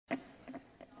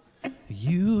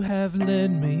You have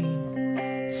led me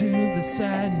to the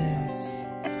sadness.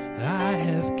 I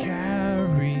have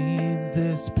carried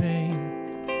this pain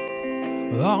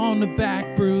on the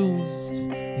back, bruised,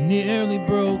 nearly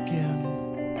broken.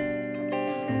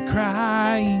 I'm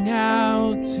crying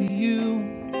out to you.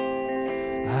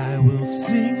 I will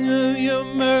sing of your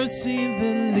mercy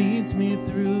that leads me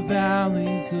through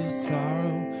valleys of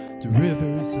sorrow to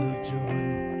rivers of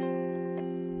joy.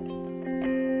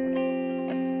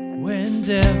 When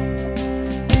death,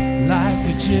 like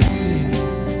a gypsy,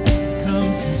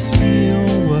 comes to steal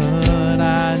what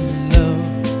I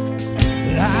love,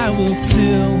 that I will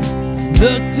still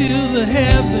look to the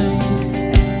heavens.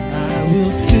 I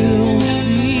will still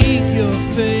seek your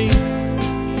face,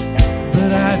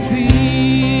 but I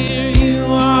fear you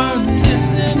aren't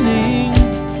listening,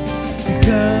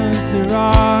 because there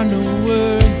are no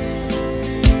words,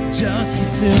 just the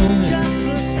stillness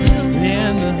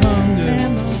and the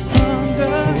hunger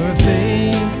for a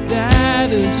faith that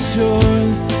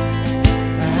assures.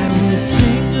 I will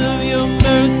sing of your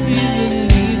mercy that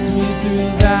leads me through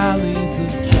valleys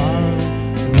of sorrow,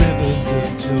 rivers of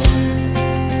joy.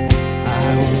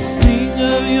 I will sing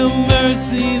of your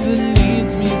mercy that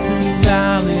leads me through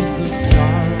valleys of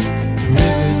sorrow,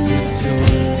 rivers of joy.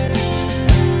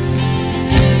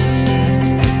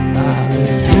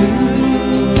 Hallelujah,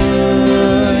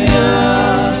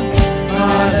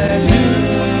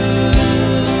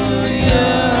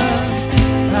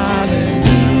 hallelujah,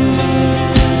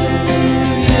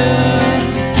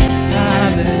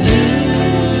 hallelujah.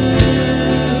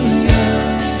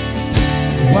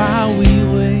 While we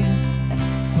wait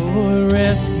for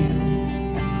rescue,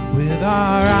 with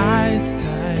our eyes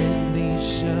tightly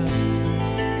shut,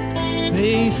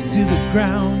 face to the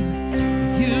ground,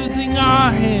 using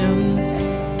our hands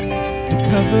to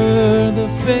cover the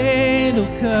fatal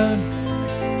cut.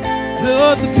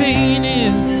 Though the pain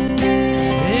is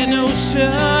an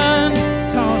ocean,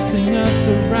 tossing us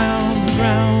around,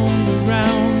 around,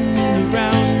 around,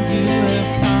 around, you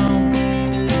have found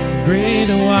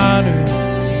greater waters.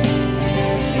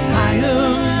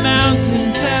 Higher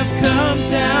mountains have come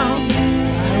down.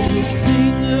 I will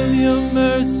sing of your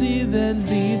mercy that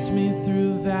leads me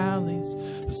through valleys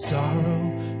of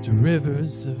sorrow to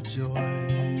rivers of joy.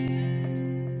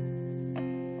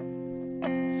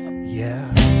 Yeah.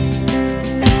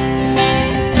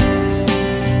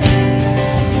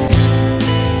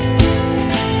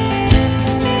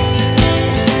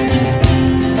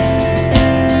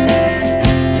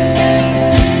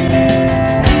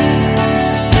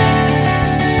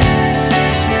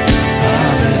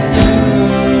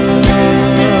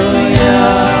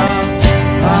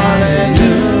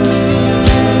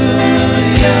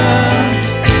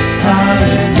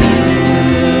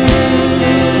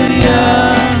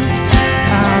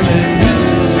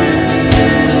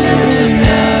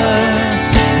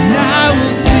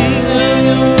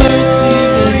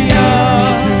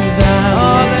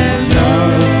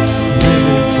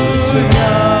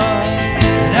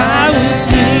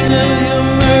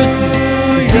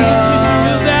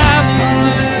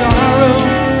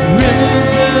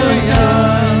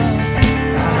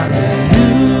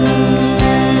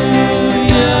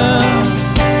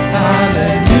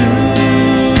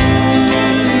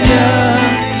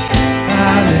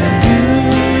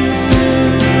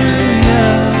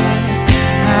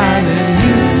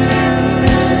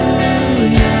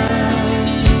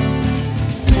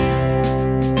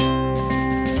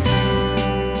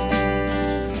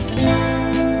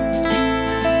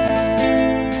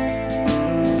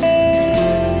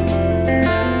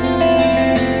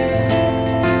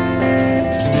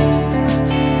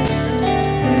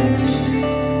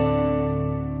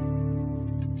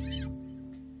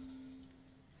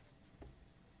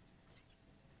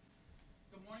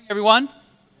 Everyone,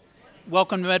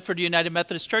 welcome to Medford United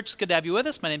Methodist Church. It's good to have you with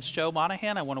us. My name is Joe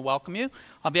Monahan. I want to welcome you.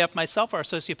 On behalf of myself, our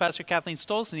Associate Pastor Kathleen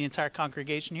Stoles, and the entire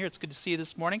congregation here, it's good to see you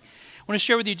this morning. I want to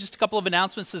share with you just a couple of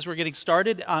announcements as we're getting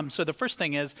started. So the first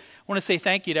thing is, I want to say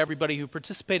thank you to everybody who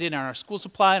participated in our school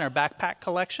supply and our backpack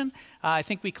collection. I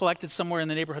think we collected somewhere in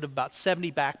the neighborhood of about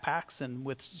 70 backpacks and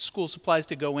with school supplies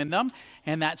to go in them,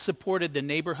 and that supported the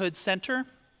Neighborhood Center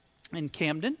in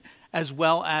Camden, as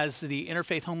well as the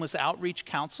Interfaith Homeless Outreach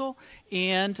Council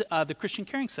and the Christian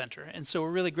Caring Center. And so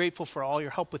we're really grateful for all your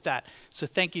help with that. So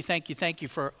thank you, thank you, thank you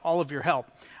for all of your help.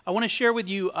 I want to share with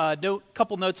you a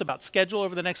couple notes about schedule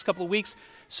over the next couple of weeks.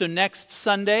 So next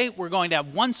Sunday, we're going to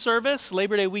have one service,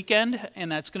 Labor Day weekend, and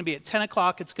that's going to be at 10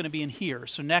 o'clock. It's going to be in here.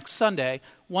 So next Sunday,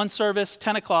 one service,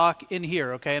 10 o'clock in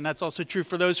here, okay? And that's also true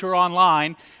for those who are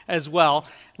online as well.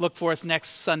 Look for us next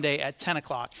Sunday at 10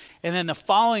 o'clock. And then the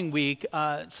following week,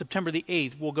 September September the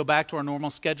 8th, we'll go back to our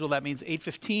normal schedule. That means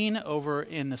 8:15 over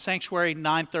in the sanctuary,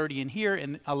 9:30 in here,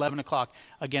 and 11 o'clock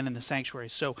again in the sanctuary.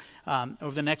 So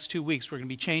over the next 2 weeks, we're going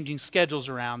to be changing schedules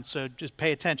around, so just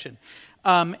pay attention.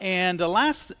 And the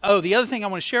other thing I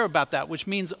want to share about that, which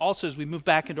means also as we move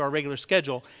back into our regular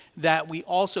schedule, that we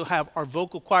also have our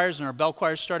vocal choirs and our bell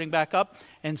choirs starting back up.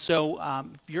 And so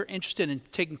if you're interested in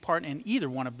taking part in either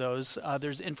one of those,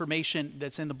 there's information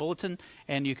that's in the bulletin,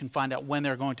 and you can find out when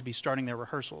they're going to be starting their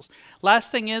rehearsals.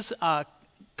 Last thing is, a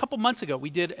couple months ago, we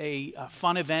did a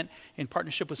fun event in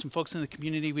partnership with some folks in the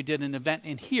community. We did an event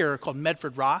in here called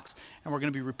Medford Rocks, and we're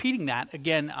going to be repeating that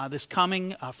again this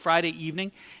coming Friday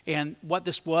evening. And what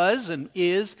this was and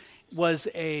was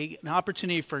an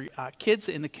opportunity for kids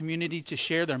in the community to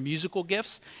share their musical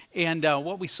gifts. And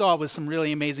what we saw was some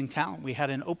really amazing talent. We had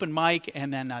an open mic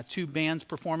and then 2 bands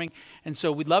performing. And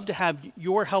so we'd love to have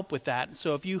your help with that.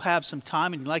 So if you have some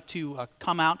time and you'd like to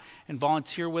come out and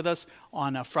volunteer with us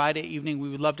on a Friday evening, we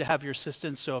would love to have your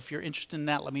assistance. So if you're interested in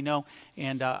that, let me know,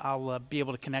 and I'll be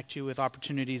able to connect you with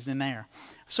opportunities in there.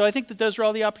 So I think that those are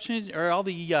all the opportunities, or all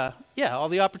the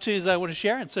opportunities I want to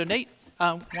share. And so Nate,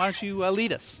 why don't you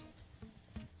lead us?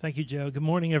 Thank you, Joe. Good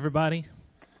morning, everybody.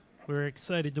 We're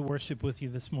excited to worship with you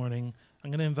this morning.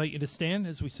 I'm going to invite you to stand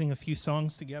as we sing a few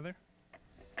songs together.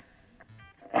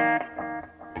 You guys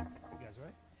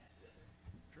ready? Yes.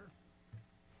 Sure.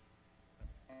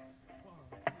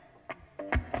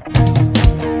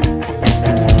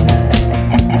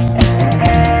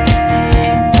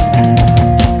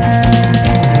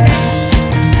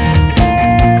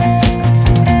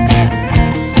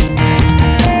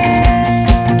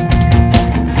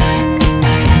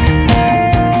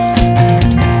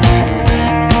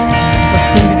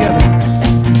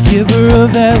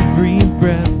 Of every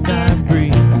breath I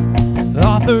breathe,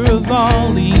 author of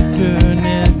all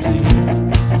eternity,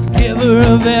 giver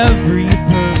of every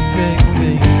perfect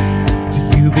thing, to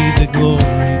you be the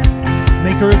glory.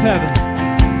 Maker of heaven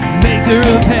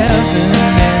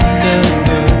and of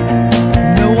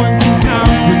earth, no one can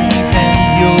comprehend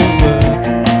your worth.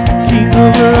 King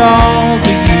over all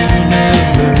the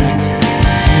universe,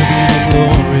 to you be the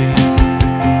glory.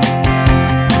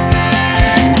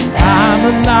 I'm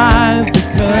alive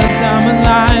because I'm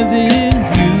alive in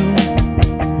you,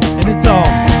 and it's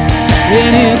all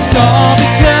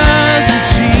because of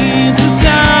Jesus.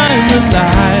 I'm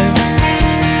alive,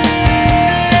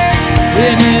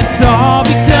 and it's all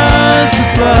because the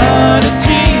blood of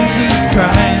Jesus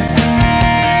Christ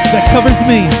that covers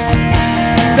me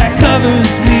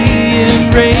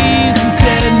and raises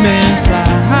dead man's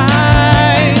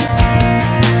life,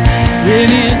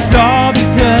 and it's all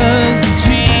because of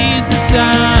Jesus.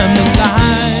 I'm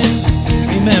alive.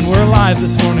 Amen. We're alive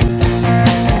this morning.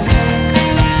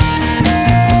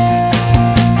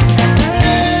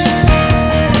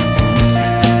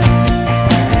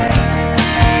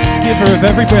 Giver of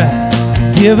every breath,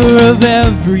 giver of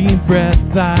every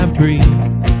breath I breathe,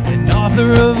 and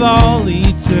author of all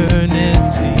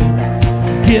eternity,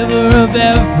 giver of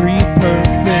every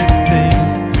perfect thing,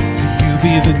 to you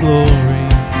be the glory.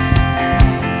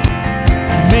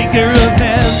 Maker of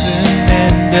heaven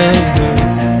and of earth,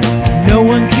 no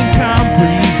one can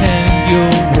comprehend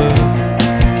your worth.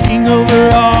 King over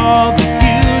all the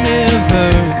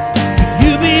universe, to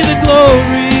you be the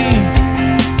glory.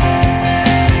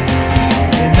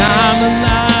 And I'm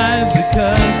alive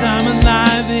because I'm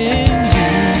alive in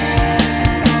you,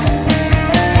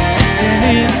 and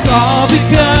it's all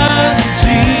because of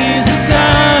Jesus.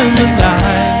 I'm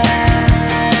alive,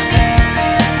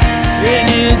 and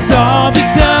it's all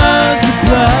because the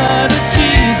blood of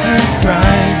Jesus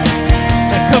Christ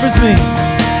that covers me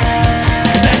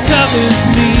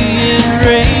and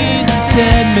raises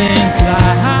dead man's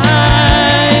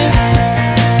life,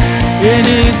 and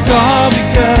it's all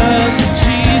because of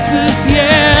Jesus.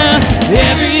 Yeah,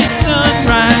 every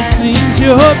sunrise sings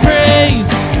your praise,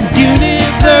 the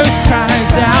universe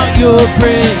cries out your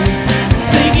praise,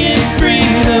 singing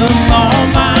freedom all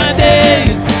my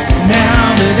days,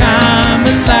 now that I'm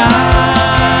alive.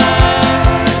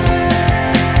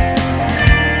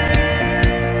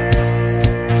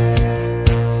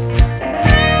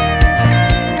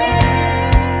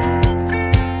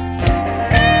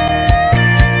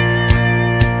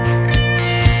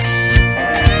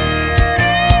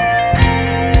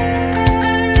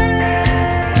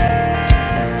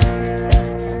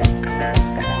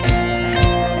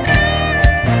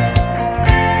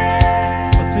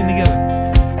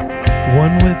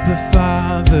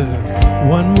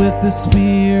 One with the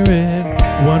Spirit,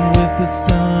 one with the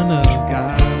Son of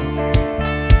God,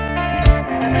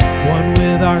 one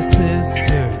with our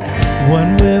sister,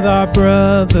 one with our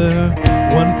brother,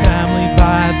 one family.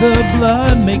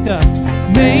 blood.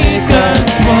 Make us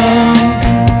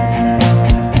one.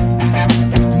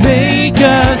 Make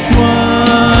us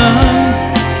one.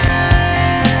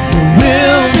 Your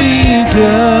will be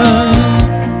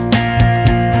done.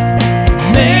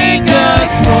 Make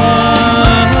us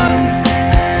one.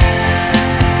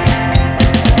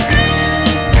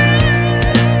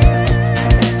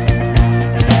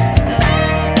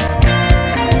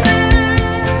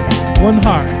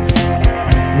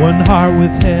 One heart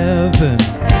with heaven,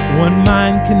 one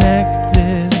mind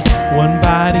connected, one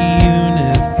body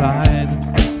unified.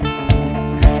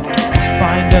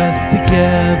 Find us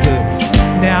together,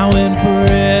 now and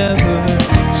forever.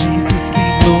 Jesus be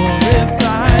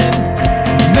glorified.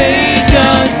 Make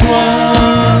us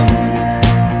one.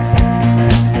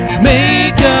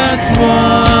 Make us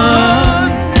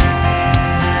one.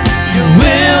 Your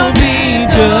will be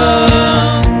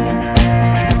done.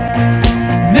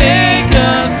 Make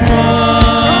us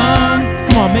one.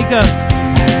 Come on, make us.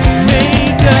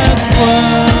 Make us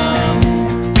one.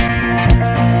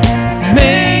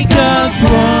 Make us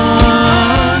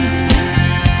one.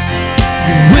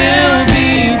 Your will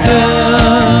be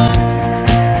done.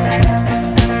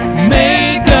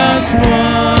 Make us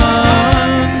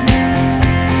one.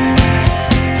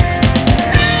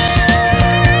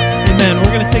 Amen.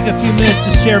 We're going to take a few minutes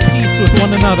to share peace with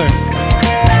one another.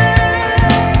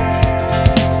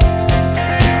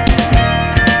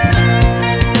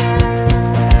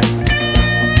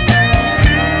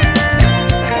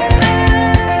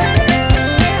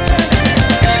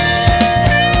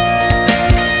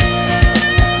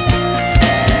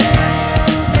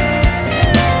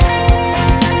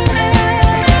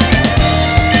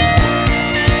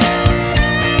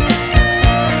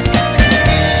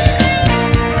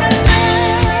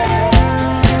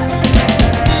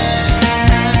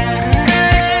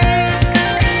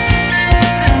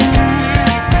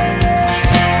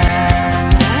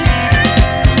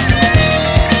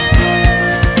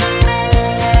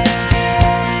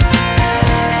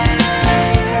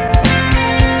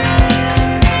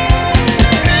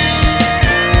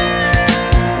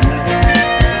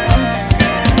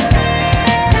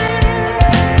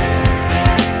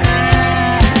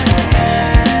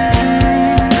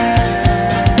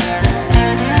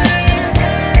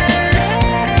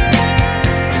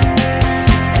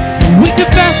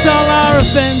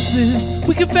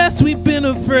 We confess we've been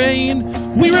afraid.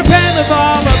 We repent of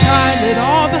all our pride. Let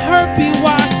all the hurt be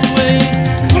washed away.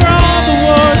 For all the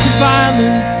wars and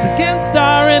violence against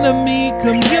our enemy,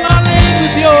 come heal our land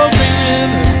with your great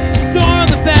river. Restore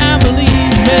the family.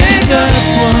 Make us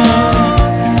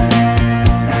one.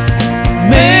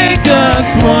 Make us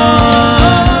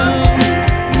one.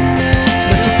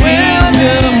 Let your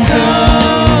kingdom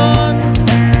come.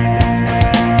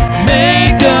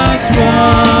 Make us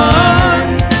one.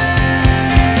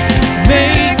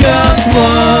 Make us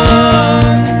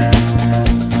one.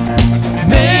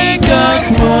 Make us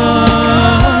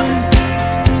one.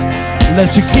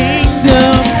 Let your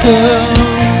kingdom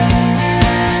come.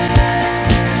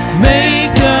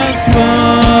 Make us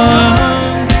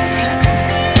one.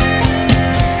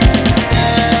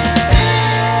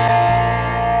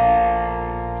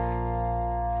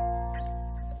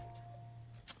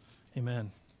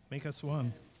 Amen. Make us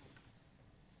one.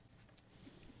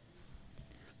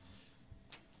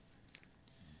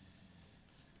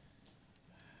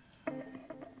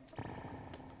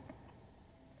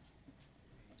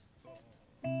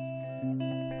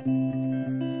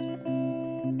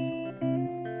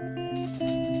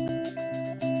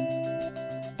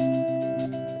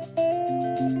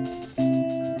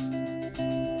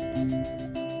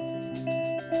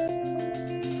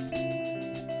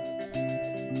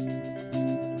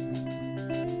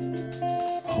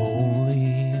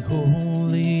 Holy,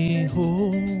 holy,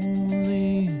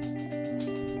 holy,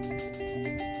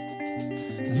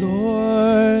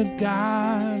 Lord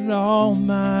God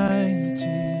Almighty.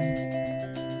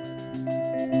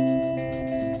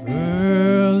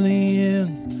 Early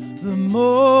in the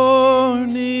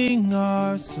morning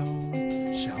our soul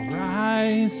shall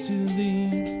rise to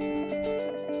thee.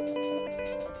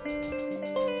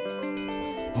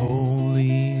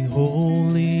 Holy,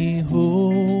 holy,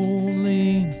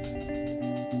 holy,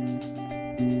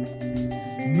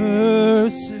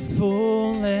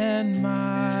 merciful and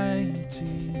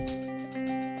mighty,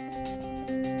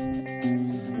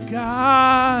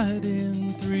 God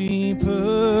in three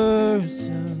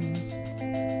persons,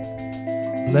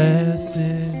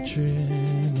 blessed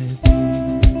Trinity.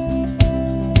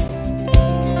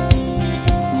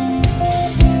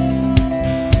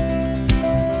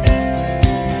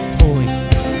 Holy,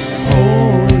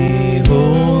 holy,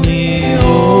 holy,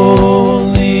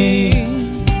 holy,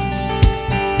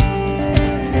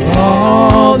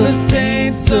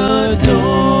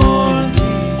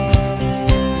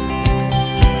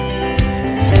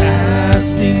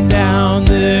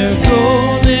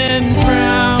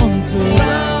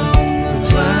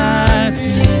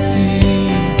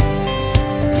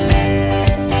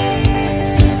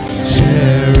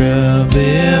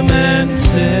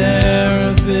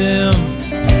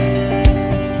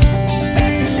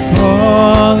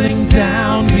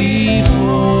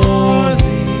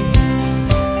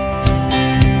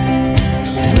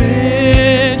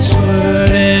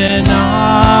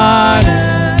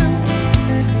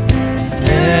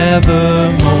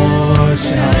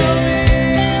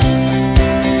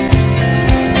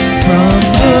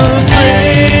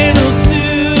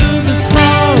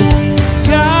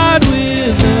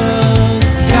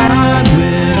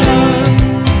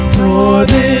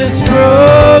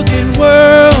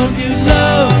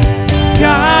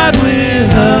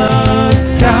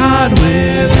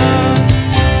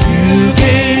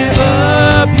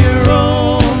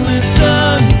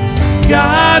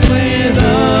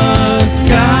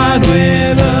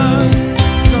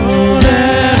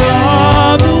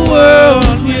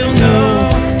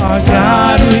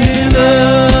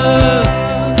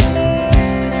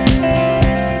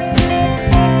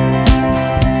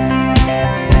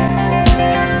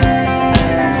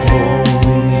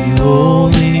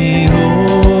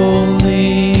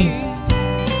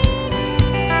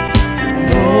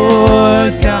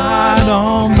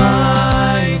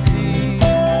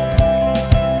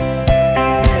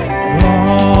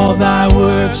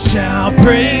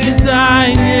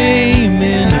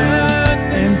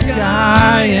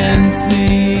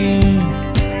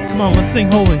 Sing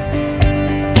holy.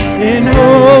 And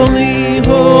holy,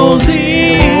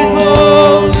 holy,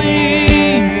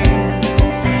 holy,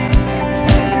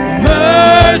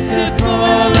 merciful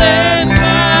and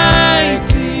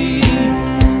mighty,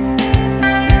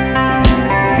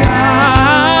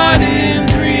 God in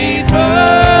three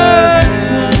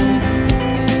persons,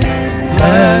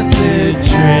 blessed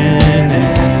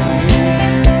Trinity.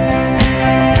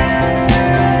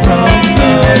 From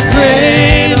the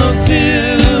cradle to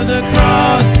the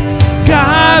cross,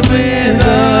 God with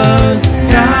us,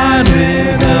 God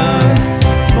with us.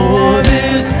 For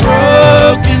this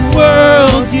broken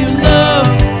world you love,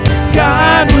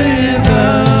 God with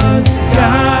us,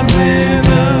 God with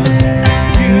us.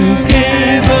 You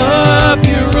gave up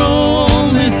your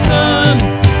only Son,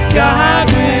 God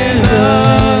with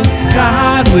us,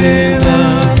 God with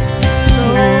us.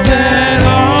 So that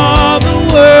all the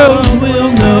world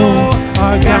will know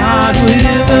our God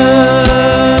with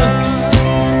us.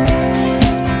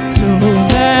 So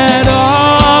that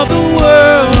all the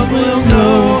world will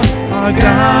know our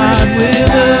God with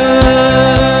us.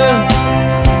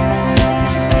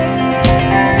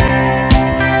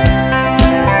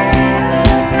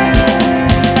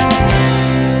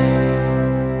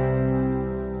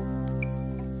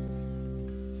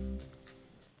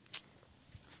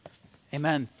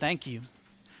 Amen. Thank you.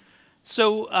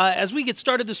 So as we get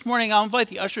started this morning, I'll invite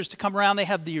the ushers to come around. They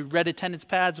have the red attendance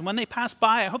pads. And when they pass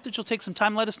by, I hope that you'll take some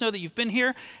time. Let us know that you've been here.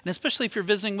 And especially if you're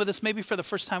visiting with us, maybe for the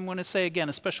first time, I want to say again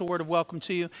a special word of welcome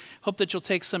to you. Hope that you'll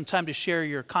take some time to share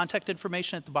your contact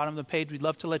information at the bottom of the page. We'd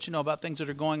love to let you know about things that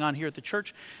are going on here at the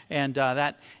church. And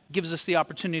that gives us the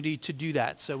opportunity to do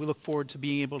that. So we look forward to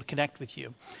being able to connect with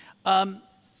you.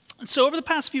 So over the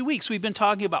past few weeks, we've been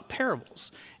talking about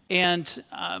parables. And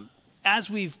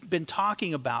as we've been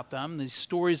talking about them, these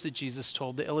stories that Jesus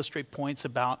told to illustrate points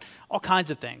about all kinds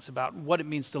of things, about what it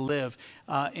means to live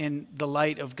in the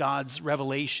light of God's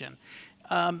revelation,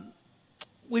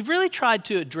 we've really tried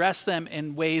to address them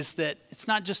in ways that it's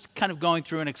not just kind of going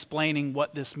through and explaining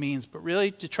what this means, but really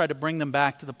to try to bring them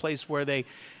back to the place where they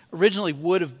originally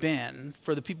would have been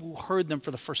for the people who heard them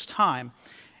for the first time.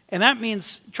 And that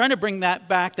means trying to bring that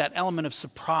back, that element of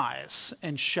surprise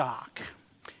and shock.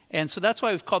 And so that's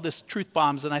why we've called this Truth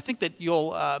Bombs, and I think that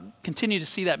you'll continue to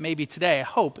see that maybe today, I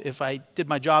hope, if I did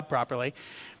my job properly.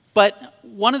 But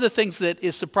one of the things that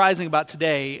is surprising about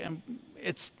today,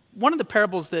 it's one of the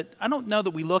parables that I don't know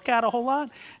that we look at a whole lot,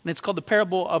 and it's called the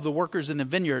parable of the workers in the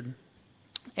vineyard.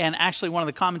 And actually one of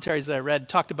the commentaries that I read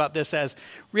talked about this as,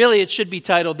 really it should be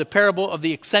titled The Parable of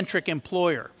the Eccentric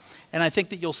Employer. And I think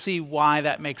that you'll see why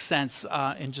that makes sense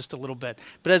in just a little bit.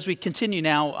 But as we continue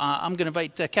now, I'm going to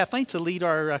invite Kathleen to lead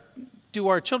do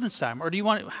our children's time. Or do you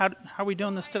want? How are we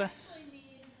doing this today?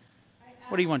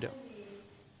 What do you want to do?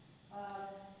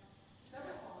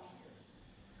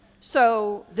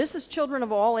 So this is children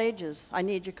of all ages. I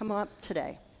need you to come up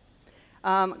today.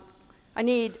 I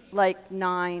need like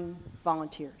 9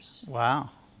 volunteers. Wow.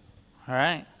 All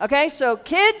right. Okay, so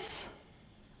kids.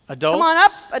 Adults? Come on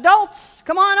up. Adults,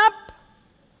 come on up.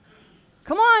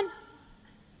 Come on.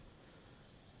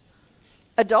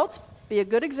 Adults, be a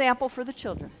good example for the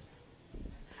children.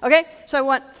 Okay, so I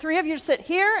want 3 of you to sit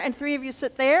here, and 3 of you to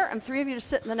sit there, and 3 of you to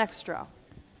sit in the next row.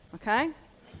 Okay?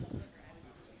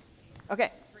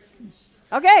 Okay.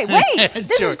 Okay, wait.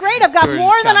 This is great. I've got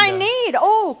more than I need.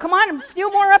 Oh, come on. A few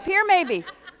more up here, maybe.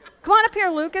 Come on up here,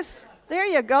 Lucas. There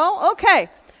you go. Okay.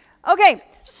 Okay,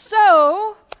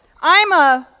 so I'm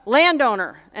a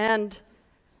landowner, and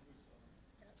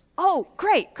oh,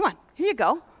 great. Come on. Here you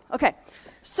go. Okay.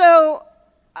 So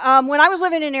when I was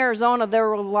living in Arizona, there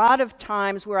were a lot of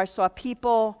times where I saw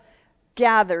people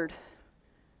gathered,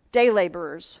 day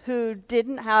laborers, who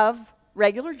didn't have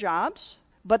regular jobs,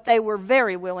 but they were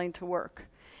very willing to work.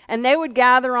 And they would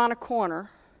gather on a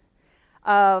corner.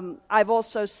 I've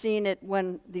also seen it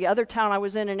when the other town I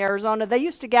was in Arizona, they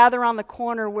used to gather on the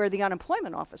corner where the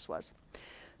unemployment office was.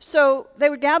 So they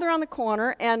would gather on the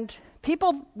corner, and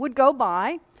people would go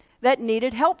by that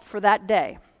needed help for that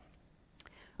day.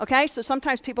 Okay, so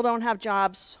sometimes people don't have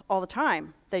jobs all the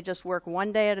time. They just work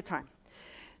one day at a time.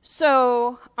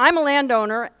 So I'm a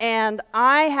landowner, and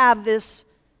I have this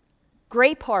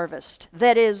grape harvest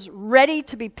that is ready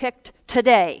to be picked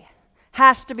today.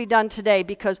 Has to be done today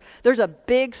because there's a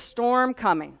big storm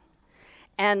coming.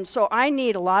 And so I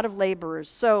need a lot of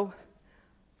laborers. So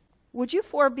would you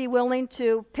 4 be willing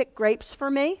to pick grapes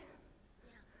for me?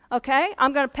 Okay,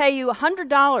 I'm going to pay you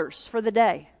 $100 for the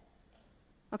day.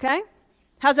 Okay?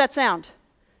 How's that sound?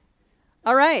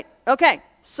 All right. Okay,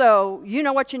 so you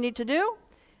know what you need to do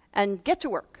and get to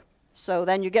work. So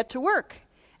then you get to work.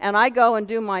 and I go and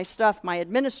do my stuff, my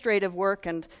administrative work,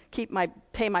 and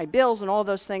pay my bills and all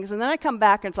those things. And then I come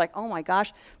back and it's like, oh my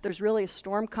gosh, there's really a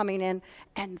storm coming in,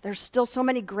 and there's still so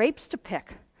many grapes to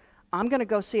pick. I'm going to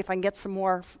go see if I can get some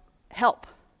more help.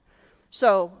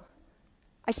 So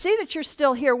I see that you're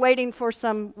still here waiting for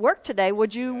some work today.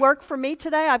 Would you work for me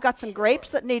today? I've got some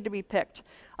grapes that need to be picked.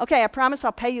 Okay, I promise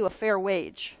I'll pay you a fair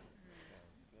wage.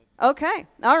 Okay,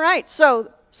 all right.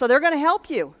 So they're going to help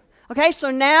you. Okay,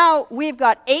 so now we've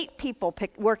got 8 people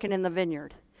working in the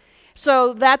vineyard.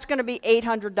 So that's going to be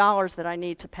 $800 that I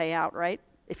need to pay out, right?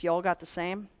 If you all got the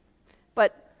same.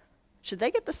 But should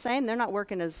they get the same? They're not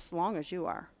working as long as you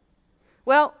are.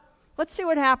 Well, let's see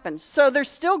what happens. So there's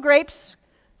still grapes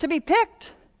to be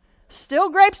picked. Still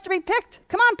grapes to be picked.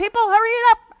 Come on, people, hurry it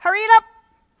up. Hurry it up.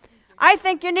 I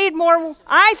think you need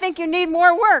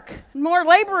more work, more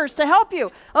laborers to help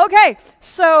you. Okay,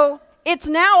 so it's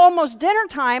now almost dinner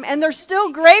time, and there's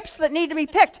still grapes that need to be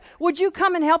picked. Would you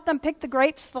come and help them pick the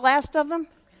grapes, the last of them?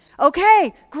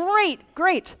 Okay,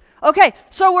 great. Okay,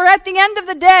 so we're at the end of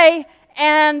the day,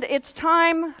 and it's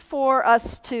time for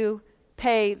us to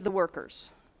pay the workers.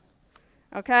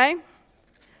 Okay?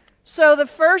 So the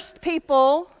first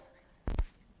people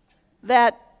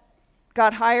that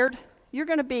got hired, you're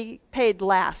going to be paid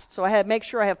last. So make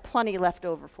sure I have plenty left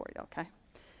over for you, okay?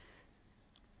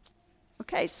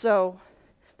 Okay, so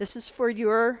this is for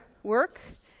your work,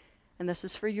 and this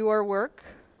is for your work.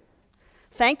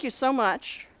 Thank you so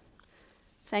much.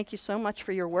 Thank you so much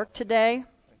for your work today.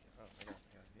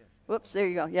 Whoops, there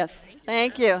you go. Yes,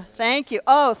 thank you. Thank you.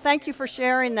 Oh, thank you for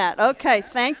sharing that. Okay,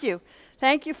 thank you.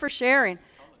 Thank you for sharing.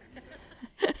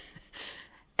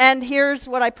 And here's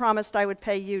what I promised I would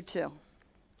pay you too.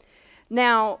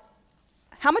 Now,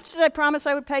 how much did I promise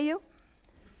I would pay you?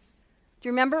 Do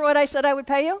you remember what I said I would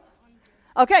pay you?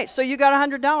 Okay, so you got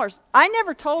 $100. I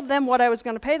never told them what I was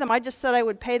going to pay them. I just said I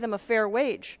would pay them a fair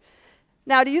wage.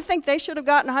 Now, do you think they should have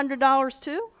gotten $100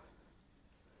 too?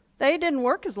 They didn't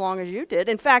work as long as you did.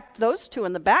 In fact, those two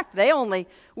in the back, they only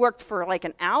worked for like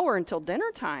an hour until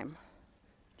dinner time.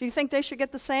 Do you think they should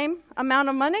get the same amount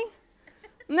of money?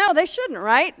 No, they shouldn't,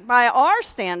 right? By our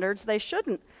standards, they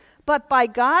shouldn't. But by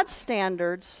God's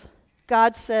standards,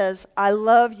 God says, I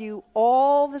love you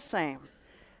all the same.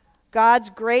 God's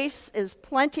grace is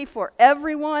plenty for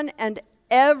everyone, and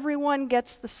everyone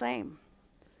gets the same.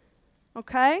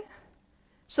 Okay?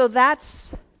 So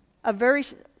that's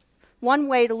one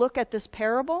way to look at this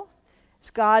parable. It's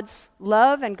God's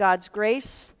love and God's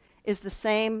grace is the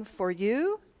same for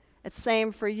you. It's the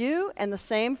same for you and the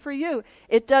same for you.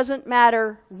 It doesn't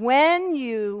matter when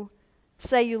you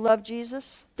say you love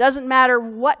Jesus. Doesn't matter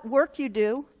what work you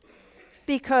do,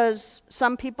 because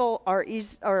some people are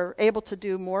able to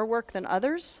do more work than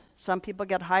others. Some people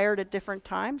get hired at different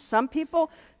times. Some people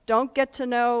don't get to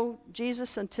know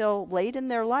Jesus until late in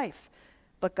their life.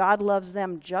 But God loves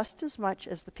them just as much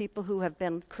as the people who have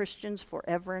been Christians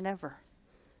forever and ever.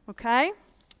 Okay?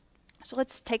 So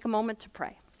let's take a moment to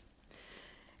pray.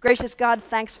 Gracious God,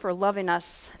 thanks for loving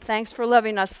us. Thanks for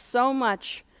loving us so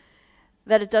much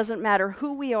that it doesn't matter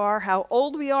who we are, how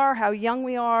old we are, how young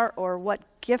we are, or what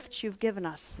gifts you've given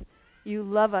us. You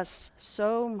love us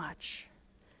so much.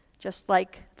 Just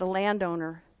like the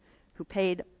landowner who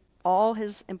paid all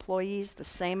his employees the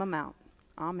same amount.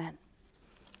 Amen.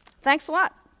 Thanks a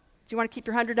lot. Do you want to keep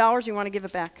your $100 or you want to give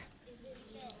it back?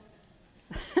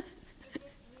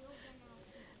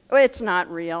 It's not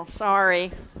real.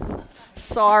 Sorry.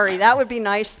 That would be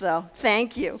nice, though.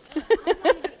 Thank you.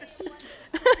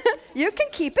 You can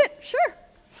keep it. Sure.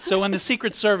 So when the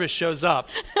Secret Service shows up,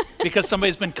 because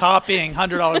somebody's been copying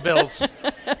 $100 bills,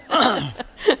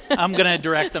 I'm going to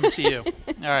direct them to you.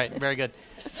 All right. Very good.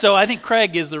 So I think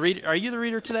Craig is the reader. Are you the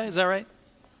reader today? Is that right?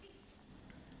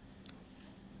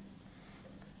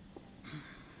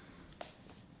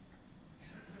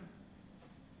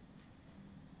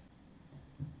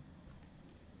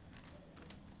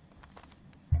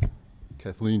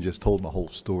 Kathleen just told my whole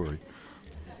story.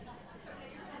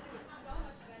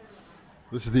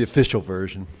 This is the official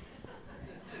version.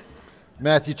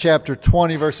 Matthew chapter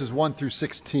 20, verses 1 through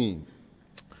 16.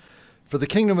 For the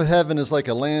kingdom of heaven is like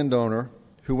a landowner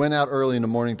who went out early in the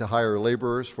morning to hire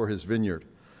laborers for his vineyard.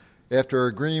 After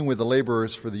agreeing with the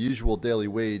laborers for the usual daily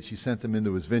wage, he sent them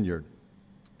into his vineyard.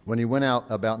 When he went out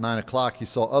about 9 o'clock, he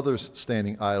saw others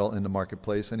standing idle in the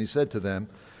marketplace, and he said to them,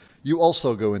 "You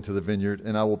also go into the vineyard,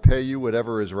 and I will pay you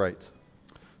whatever is right."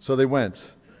 So they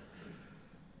went.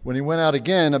 When he went out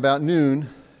again about noon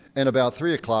and about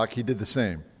 3 o'clock, he did the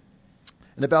same.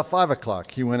 And about 5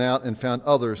 o'clock, he went out and found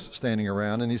others standing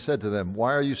around, and he said to them,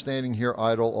 "Why are you standing here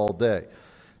idle all day?"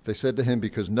 They said to him,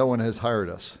 "Because no one has hired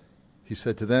us." He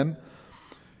said to them,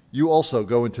 You also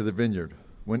go into the vineyard."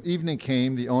 When evening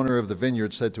came, the owner of the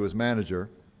vineyard said to his manager,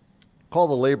 "Call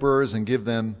the laborers and give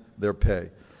them their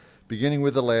pay, beginning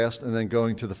with the last and then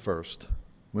going to the first."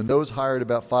 When those hired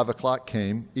about 5 o'clock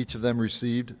came, each of them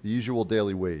received the usual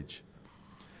daily wage.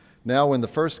 Now when the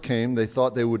first came, they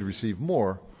thought they would receive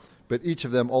more, but each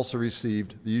of them also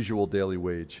received the usual daily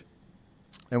wage.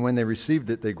 And when they received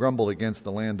it, they grumbled against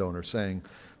the landowner, saying,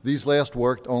 "These last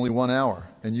worked only 1 hour,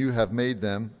 and you have made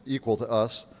them equal to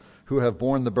us, who have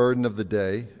borne the burden of the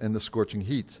day and the scorching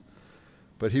heat."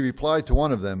 But he replied to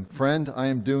one of them, "Friend, I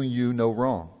am doing you no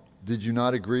wrong. Did you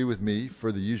not agree with me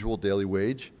for the usual daily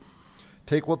wage?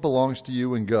 Take what belongs to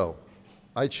you and go.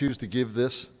 I choose to give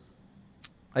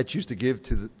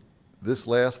to this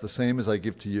last the same as I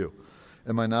give to you.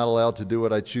 Am I not allowed to do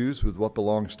what I choose with what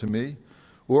belongs to me?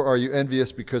 Or are you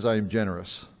envious because I am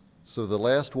generous? So the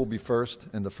last will be first,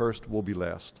 and the first will be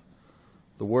last."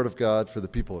 The word of God for the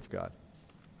people of God.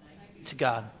 To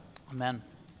God. Amen.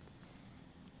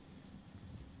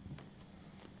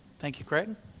 Thank you,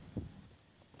 Craig.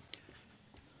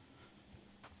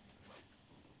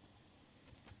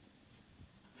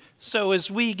 So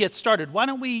as we get started, why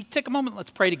don't we take a moment,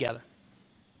 let's pray together.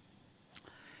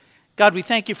 God, we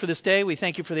thank you for this day. We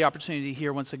thank you for the opportunity to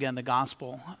hear once again the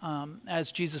gospel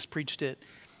as Jesus preached it,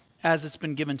 as it's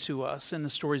been given to us in the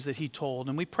stories that he told.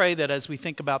 And we pray that as we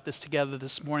think about this together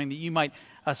this morning, that you might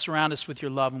surround us with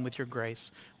your love and with your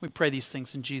grace. We pray these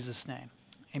things in Jesus' name.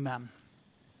 Amen.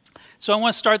 So I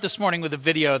want to start this morning with a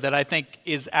video that I think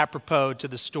is apropos to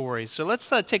the story. So let's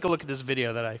take a look at this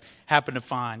video that I happened to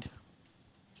find.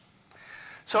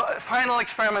 So a final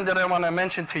experiment that I want to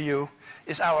mention to you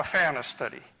is our fairness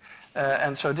study.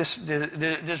 And so this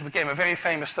became a very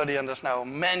famous study, and there's now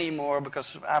many more,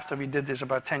 because after we did this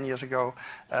about 10 years ago,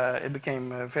 it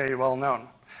became very well known.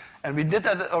 And we did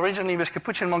that originally with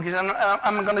capuchin monkeys, and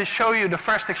I'm going to show you the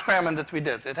first experiment that we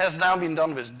did. It has now been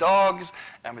done with dogs,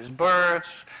 and with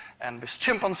birds, and with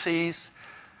chimpanzees,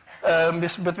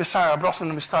 but with Sarah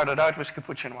Brosnan we started out with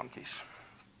capuchin monkeys.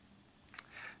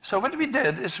 So what we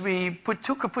did is we put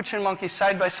 2 capuchin monkeys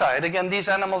side by side. Again, these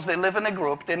animals, they live in a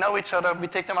group. They know each other. We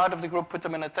take them out of the group, put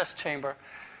them in a test chamber.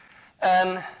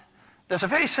 And there's a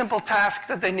very simple task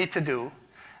that they need to do.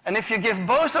 And if you give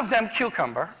both of them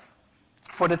cucumber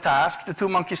for the task, the 2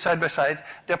 monkeys side by side,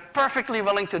 they're perfectly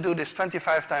willing to do this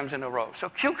 25 times in a row. So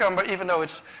cucumber, even though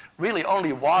it's really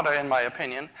only water in my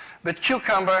opinion, but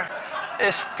cucumber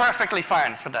is perfectly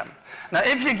fine for them. Now,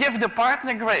 if you give the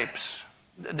partner grapes,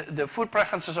 the food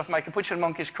preferences of my capuchin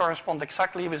monkeys correspond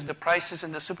exactly with the prices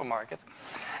in the supermarket.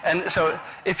 And so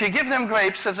if you give them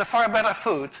grapes, that's a far better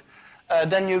food,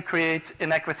 then you create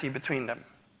inequity between them.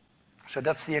 So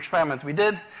that's the experiment we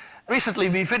did. Recently,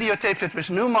 we videotaped it with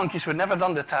new monkeys who had never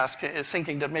done the task,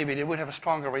 thinking that maybe they would have a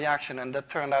stronger reaction, and that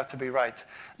turned out to be right.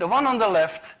 The one on the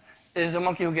left is the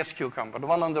monkey who gets cucumber. The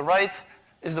one on the right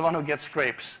is the one who gets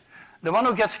grapes. The one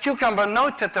who gets cucumber,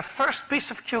 note that the first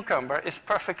piece of cucumber is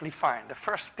perfectly fine. The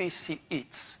first piece she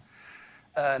eats.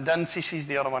 Then she sees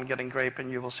the other one getting grape,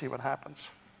 and you will see what happens.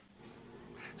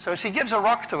 So she gives a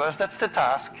rock to us, that's the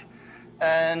task.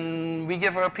 And we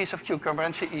give her a piece of cucumber,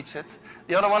 and she eats it.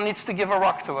 The other one needs to give a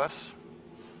rock to us.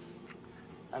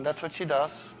 And that's what she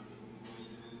does.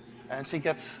 And she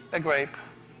gets a grape.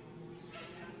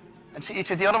 And she eats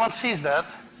it. The other one sees that.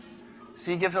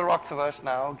 She gives a rock to us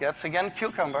now, gets again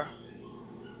cucumber.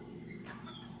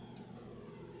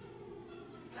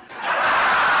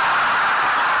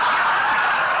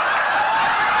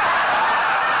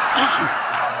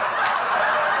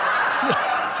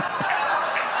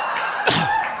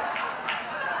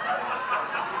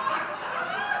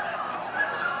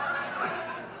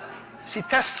 She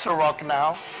tests a rock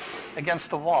now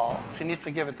against the wall. She needs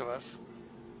to give it to us.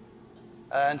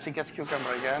 And she gets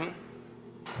cucumber again.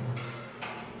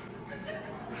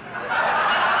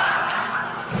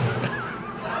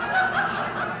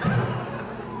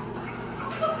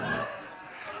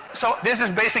 So this is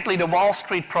basically the Wall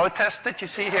Street protest that you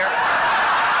see here.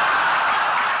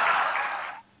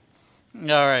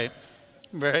 All right.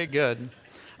 Very good.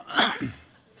 All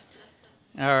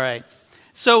right.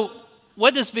 So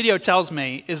what this video tells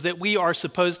me is that we are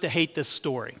supposed to hate this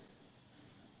story.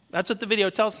 That's what the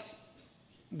video tells me.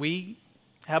 We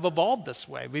have evolved this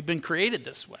way. We've been created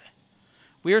this way.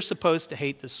 We are supposed to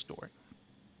hate this story.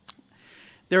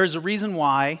 There is a reason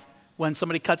why when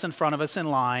somebody cuts in front of us in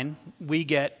line, we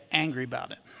get angry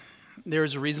about it. There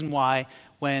is a reason why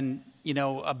when,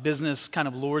 a business kind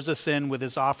of lures us in with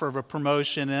this offer of a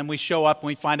promotion, and then we show up and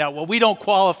we find out, well, we don't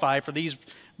qualify for these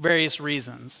various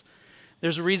reasons.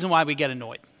 There's a reason why we get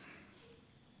annoyed.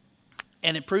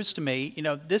 And it proves to me,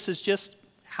 this is just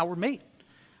how we're made.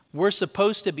 We're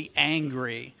supposed to be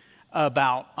angry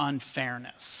about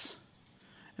unfairness.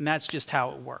 And that's just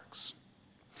how it works.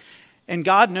 And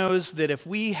God knows that if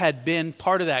we had been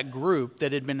part of that group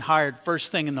that had been hired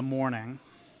first thing in the morning,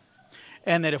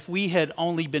 and that if we had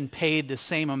only been paid the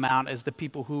same amount as the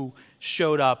people who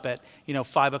showed up at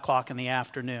 5 o'clock in the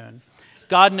afternoon,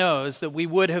 God knows that we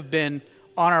would have been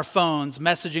on our phones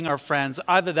messaging our friends,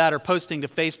 either that or posting to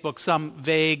Facebook some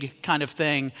vague kind of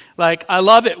thing like, I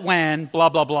love it when blah,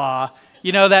 blah, blah.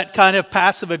 You know, that kind of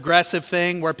passive-aggressive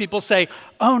thing where people say,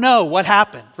 oh no, what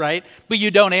happened, right? But you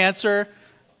don't answer,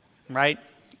 right?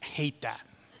 I hate that.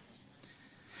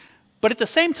 But at the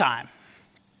same time,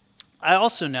 I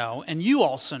also know, and you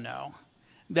also know,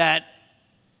 that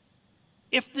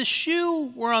if the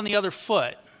shoe were on the other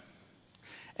foot,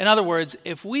 in other words,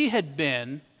 if we had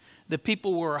been the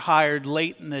people who were hired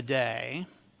late in the day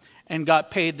and got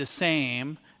paid the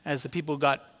same as the people who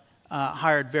got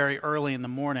hired very early in the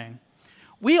morning,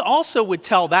 we also would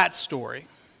tell that story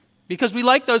because we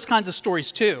like those kinds of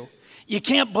stories too. You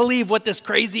can't believe what this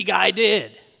crazy guy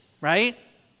did, right?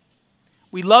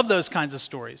 We love those kinds of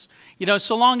stories.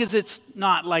 So long as it's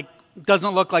not like,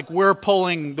 doesn't look like we're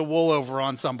pulling the wool over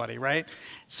on somebody, right?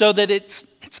 So that it's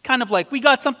kind of like we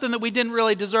got something that we didn't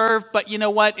really deserve, but you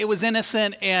know what? It was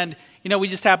innocent and, we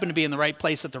just happened to be in the right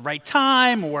place at the right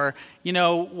time or,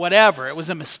 whatever. It was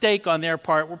a mistake on their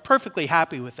part. We're perfectly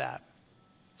happy with that.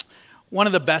 One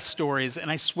of the best stories,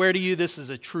 and I swear to you this is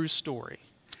a true story.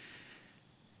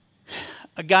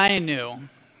 A guy I knew,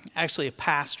 actually a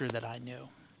pastor that I knew,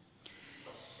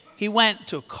 he went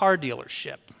to a car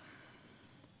dealership.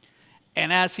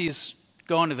 And as he's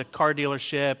going to the car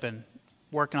dealership and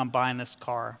working on buying this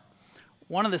car,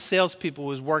 one of the salespeople who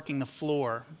was working the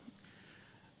floor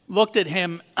looked at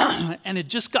him and had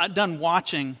just got done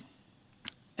watching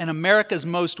an America's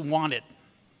Most Wanted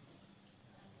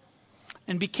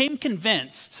and became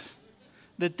convinced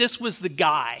that this was the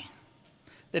guy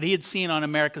that he had seen on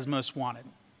America's Most Wanted.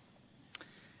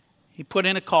 He put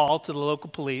in a call to the local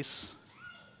police,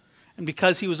 and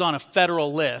because he was on a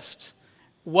federal list,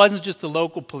 it wasn't just the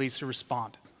local police who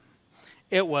responded.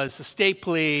 It was the state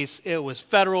police, it was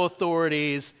federal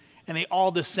authorities, and they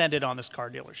all descended on this car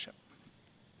dealership.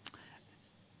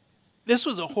 This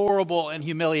was a horrible and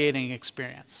humiliating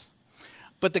experience.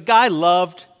 But the guy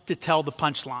loved to tell the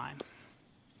punchline.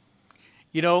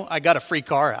 I got a free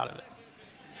car out of it,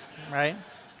 right?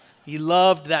 He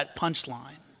loved that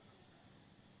punchline.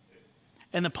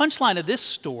 And the punchline of this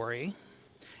story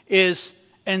is,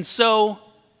 and so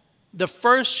the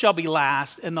first shall be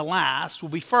last and the last will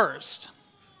be first,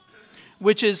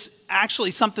 which is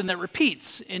actually something that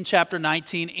repeats in chapter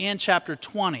 19 and chapter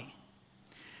 20.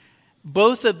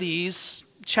 Both of these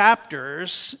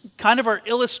chapters kind of are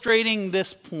illustrating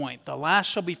this point. The last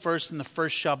shall be first and the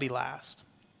first shall be last.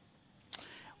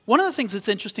 One of the things that's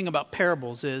interesting about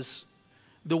parables is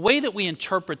the way that we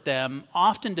interpret them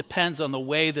often depends on the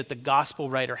way that the gospel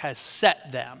writer has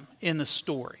set them in the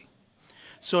story.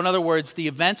 So in other words, the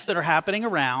events that are happening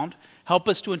around help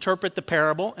us to interpret the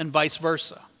parable and vice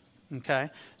versa. Okay?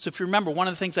 So if you remember, one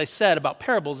of the things I said about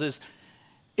parables is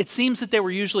it seems that they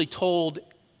were usually told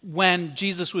when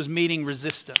Jesus was meeting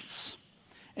resistance.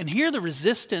 And here the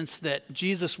resistance that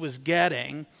Jesus was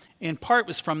getting in part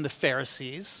was from the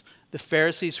Pharisees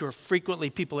who are frequently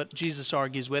people that Jesus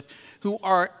argues with, who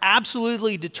are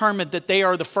absolutely determined that they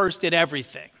are the first in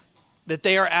everything, that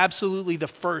they are absolutely the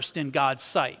first in God's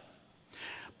sight.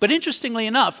 But interestingly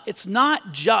enough, it's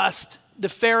not just the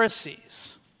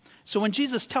Pharisees. So when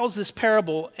Jesus tells this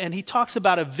parable and he talks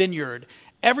about a vineyard,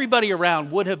 everybody around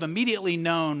would have immediately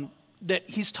known that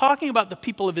he's talking about the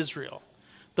people of Israel,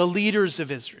 the leaders of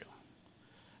Israel.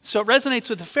 So it resonates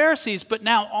with the Pharisees, but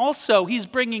now also he's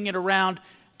bringing it around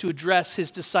to address his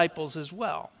disciples as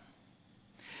well.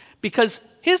 Because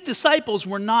his disciples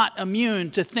were not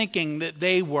immune to thinking that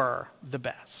they were the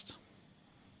best.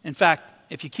 In fact,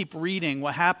 if you keep reading,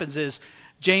 what happens is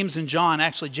James and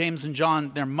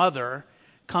John, their mother,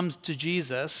 comes to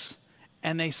Jesus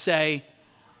and they say,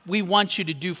 we want you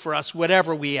to do for us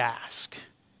whatever we ask.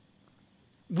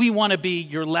 We want to be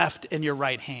your left and your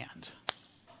right hand.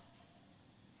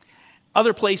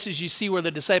 Other places you see where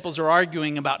the disciples are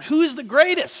arguing about who is the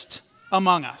greatest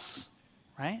among us,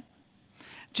 right?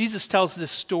 Jesus tells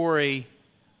this story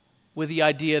with the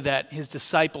idea that his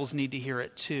disciples need to hear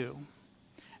it too.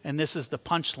 And this is the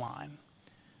punchline.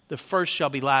 The first shall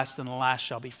be last and the last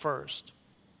shall be first.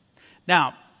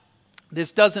 Now,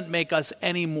 this doesn't make us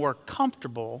any more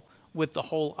comfortable with the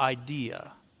whole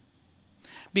idea.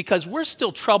 Because we're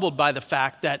still troubled by the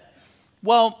fact that,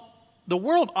 well, the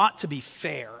world ought to be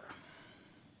fair.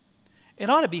 it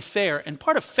ought to be fair. And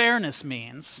part of fairness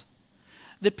means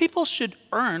that people should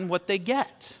earn what they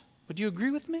get. Would you agree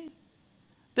with me?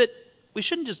 That we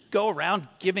shouldn't just go around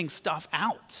giving stuff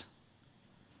out.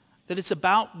 That it's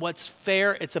about what's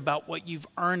fair, it's about what you've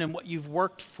earned and what you've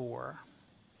worked for.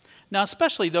 Now,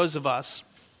 especially those of us,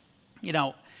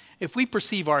 if we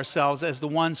perceive ourselves as the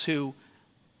ones who,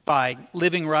 by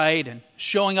living right and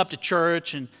showing up to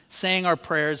church and saying our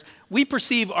prayers, we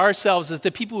perceive ourselves as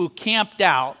the people who camped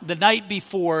out the night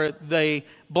before the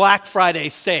Black Friday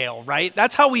sale, right?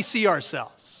 That's how we see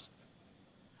ourselves.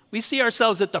 We see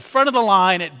ourselves at the front of the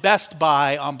line at Best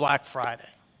Buy on Black Friday.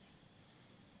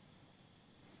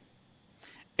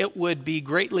 It would be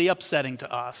greatly upsetting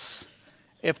to us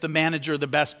if the manager of the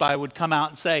Best Buy would come out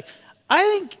and say, I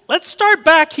think, let's start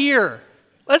back here.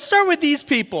 Let's start with these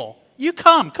people. You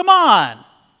come on,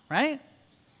 right?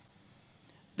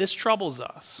 This troubles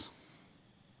us.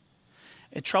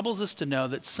 It troubles us to know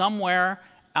that somewhere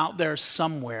out there,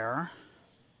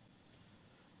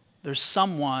 there's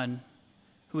someone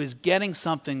who is getting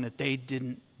something that they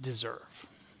didn't deserve.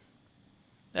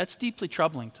 That's deeply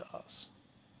troubling to us.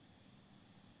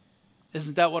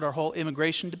 Isn't that what our whole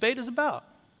immigration debate is about?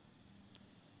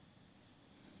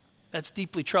 That's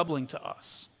deeply troubling to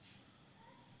us.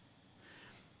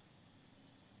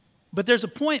 But there's a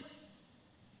point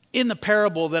in the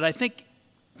parable that I think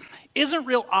isn't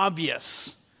real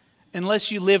obvious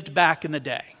unless you lived back in the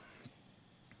day.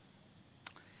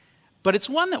 But it's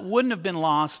one that wouldn't have been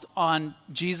lost on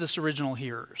Jesus' original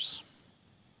hearers.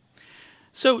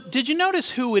 So did you notice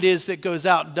who it is that goes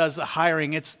out and does the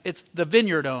hiring? It's the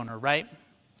vineyard owner, right?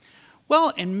 Well,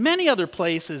 in many other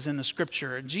places in the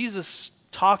scripture, Jesus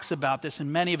talks about this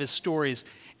in many of his stories.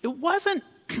 It wasn't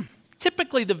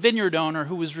typically the vineyard owner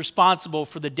who was responsible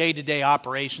for the day-to-day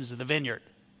operations of the vineyard.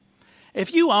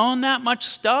 If you own that much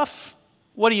stuff,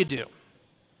 what do?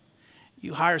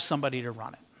 You hire somebody to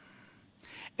run it.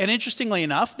 And interestingly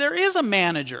enough, there is a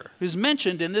manager who's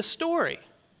mentioned in this story.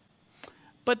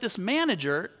 But this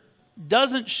manager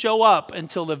doesn't show up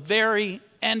until the very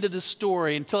end of the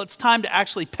story, until it's time to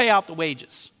actually pay out the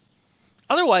wages.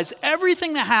 Otherwise,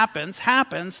 everything that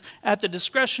happens at the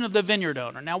discretion of the vineyard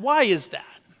owner. Now, why is that?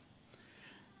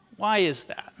 Why is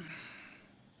that?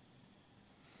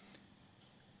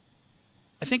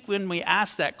 I think when we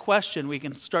ask that question, we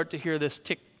can start to hear this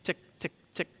tick, tick, tick,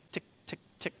 tick, tick, tick,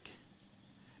 tick.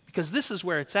 Because this is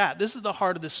where it's at. This is the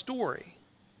heart of the story.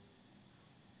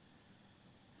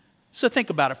 So think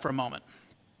about it for a moment.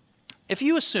 If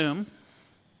you assume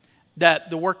that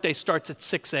the workday starts at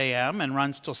 6 a.m. and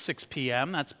runs till 6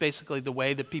 p.m., that's basically the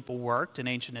way that people worked in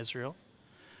ancient Israel.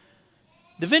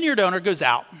 The vineyard owner goes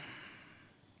out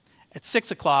at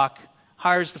 6 o'clock,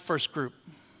 hires the first group.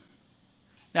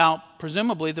 Now,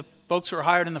 presumably, the folks who are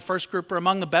hired in the first group are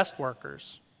among the best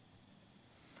workers.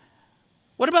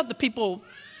 What about the people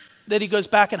that he goes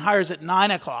back and hires at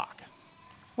 9 o'clock?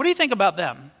 What do you think about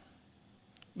them?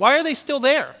 Why are they still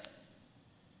there?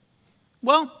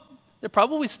 Well, they're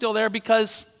probably still there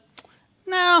because,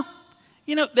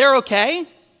 they're okay,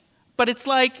 but it's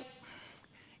like,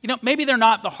 maybe they're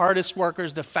not the hardest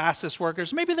workers, the fastest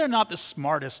workers. Maybe they're not the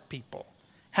smartest people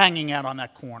hanging out on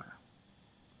that corner.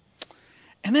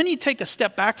 And then you take a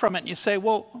step back from it and you say,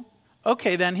 well,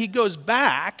 okay, then he goes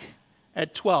back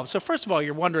at 12. So first of all,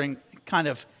 you're wondering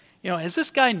has this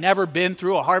guy never been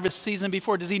through a harvest season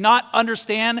before? Does he not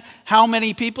understand how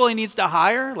many people he needs to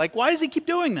hire? Like, why does he keep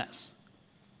doing this?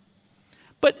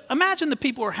 But imagine the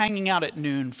people who are hanging out at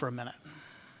noon for a minute.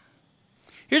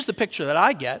 Here's the picture that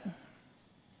I get.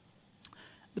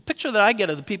 The picture that I get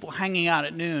of the people hanging out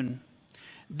at noon,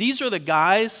 these are the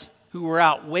guys who were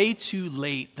out way too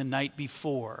late the night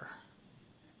before.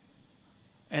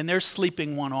 And they're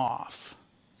sleeping one off.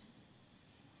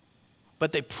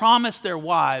 But they promised their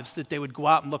wives that they would go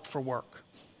out and look for work.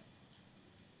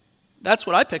 That's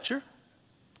what I picture.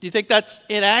 Do you think that's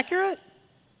inaccurate?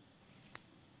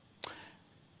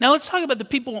 Now let's talk about the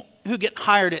people who get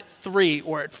hired at 3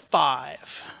 or at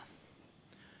 5.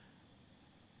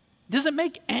 Does it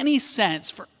make any sense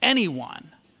for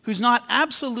anyone who's not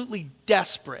absolutely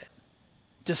desperate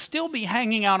to still be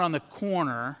hanging out on the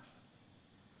corner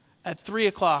at 3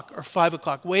 o'clock or 5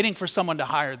 o'clock waiting for someone to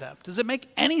hire them? Does it make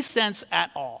any sense at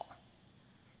all?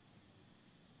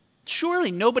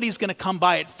 Surely nobody's going to come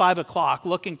by at 5 o'clock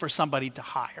looking for somebody to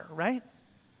hire, right?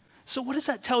 So what does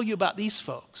that tell you about these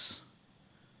folks?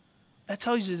 That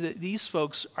tells you that these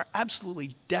folks are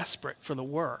absolutely desperate for the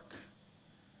work.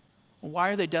 Why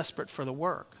are they desperate for the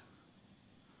work?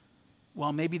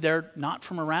 Well, maybe they're not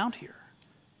from around here.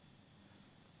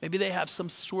 Maybe they have some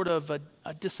sort of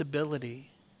a disability.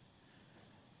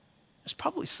 There's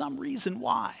probably some reason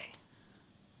why.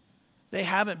 They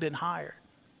haven't been hired.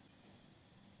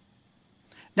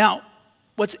 Now,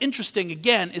 what's interesting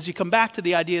again is you come back to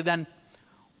the idea then,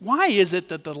 why is it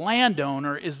that the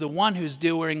landowner is the one who's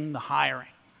doing the hiring?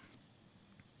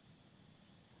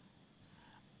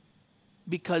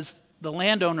 Because the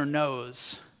landowner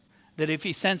knows that if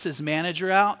he sends his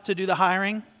manager out to do the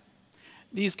hiring,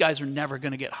 these guys are never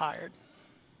going to get hired.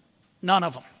 None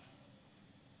of them.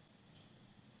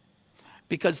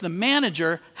 Because the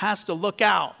manager has to look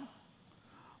out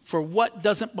for what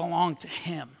doesn't belong to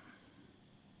him.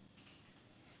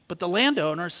 But the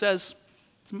landowner says,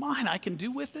 it's mine, I can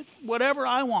do with it whatever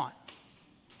I want.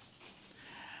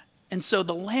 And so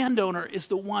the landowner is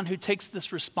the one who takes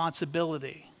this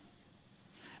responsibility.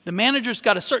 The manager's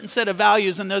got a certain set of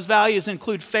values, and those values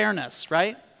include fairness,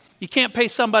 right? You can't pay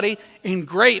somebody in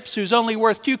grapes who's only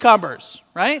worth cucumbers,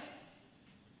 right?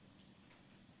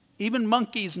 Even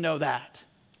monkeys know that.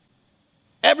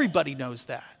 Everybody knows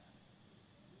that.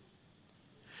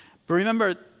 But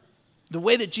remember, the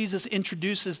way that Jesus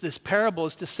introduces this parable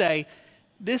is to say,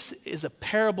 this is a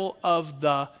parable of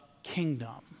the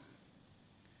kingdom.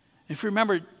 If you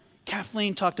remember,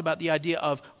 Kathleen talked about the idea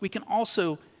of we can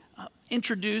also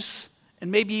introduce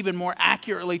and maybe even more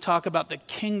accurately talk about the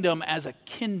kingdom as a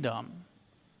kingdom,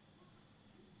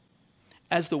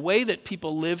 as the way that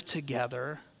people live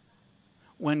together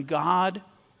when God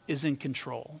is in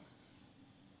control.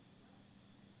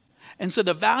 And so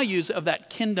the values of that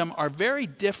kingdom are very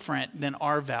different than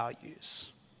our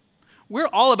values. We're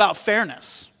all about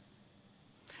fairness.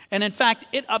 And in fact,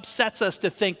 it upsets us to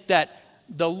think that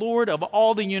the Lord of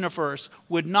all the universe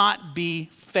would not be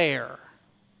fair.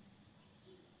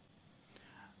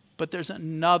 But there's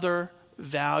another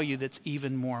value that's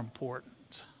even more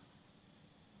important.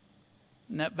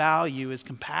 And that value is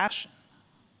compassion.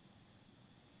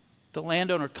 The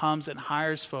landowner comes and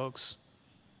hires folks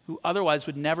who otherwise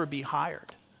would never be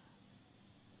hired.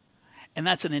 And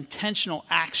that's an intentional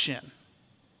action.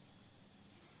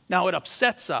 Now, it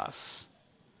upsets us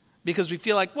because we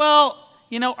feel like, well,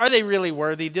 are they really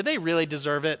worthy? Do they really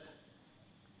deserve it?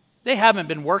 They haven't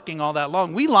been working all that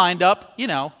long. We lined up,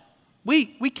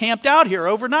 we camped out here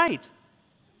overnight.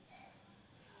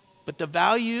 But the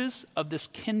values of this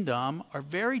kingdom are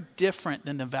very different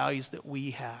than the values that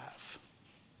we have.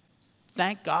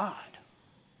 Thank God.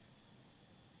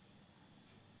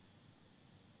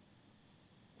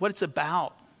 What it's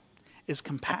about is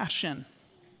compassion.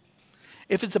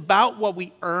 If it's about what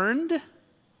we earned,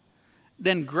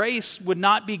 then grace would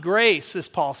not be grace, as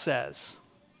Paul says.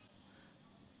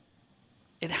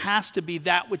 It has to be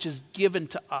that which is given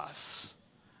to us.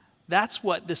 That's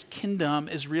what this kingdom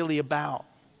is really about.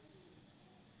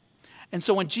 And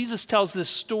so when Jesus tells this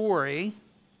story,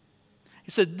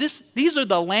 he said, these are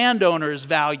the landowner's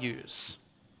values.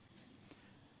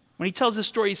 When he tells this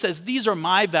story, he says, these are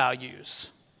my values.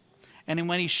 And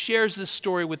when he shares this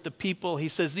story with the people, he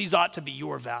says, these ought to be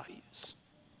your values.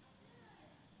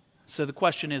 So the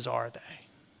question is, are they?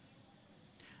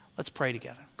 Let's pray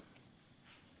together.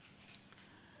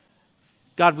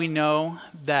 God, we know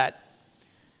that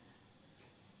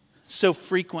so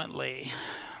frequently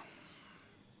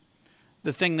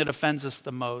the thing that offends us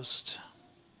the most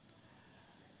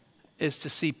is to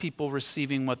see people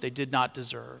receiving what they did not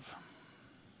deserve.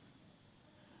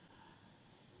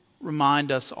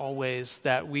 Remind us always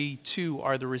that we too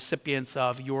are the recipients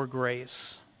of your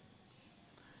grace.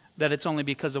 That it's only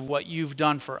because of what you've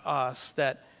done for us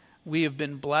that we have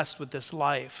been blessed with this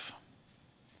life,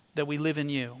 that we live in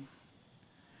you.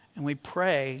 And we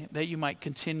pray that you might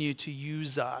continue to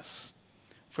use us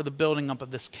for the building up of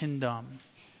this kingdom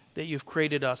that you've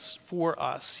created us for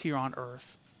us here on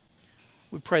earth.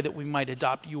 We pray that we might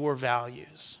adopt your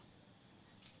values.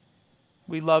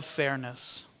 We love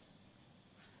fairness,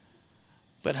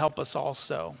 but help us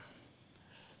also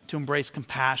to embrace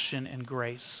compassion and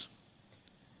grace.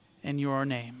 In your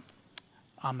name,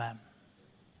 amen.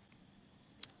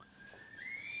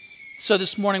 So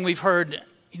this morning we've heard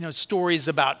stories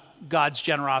about God's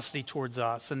generosity towards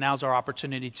us, and now's our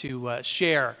opportunity to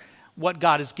share what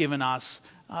God has given us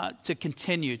to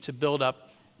continue to build up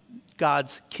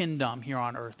God's kingdom here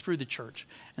on earth through the church.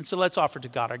 And so let's offer to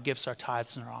God our gifts, our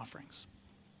tithes, and our offerings.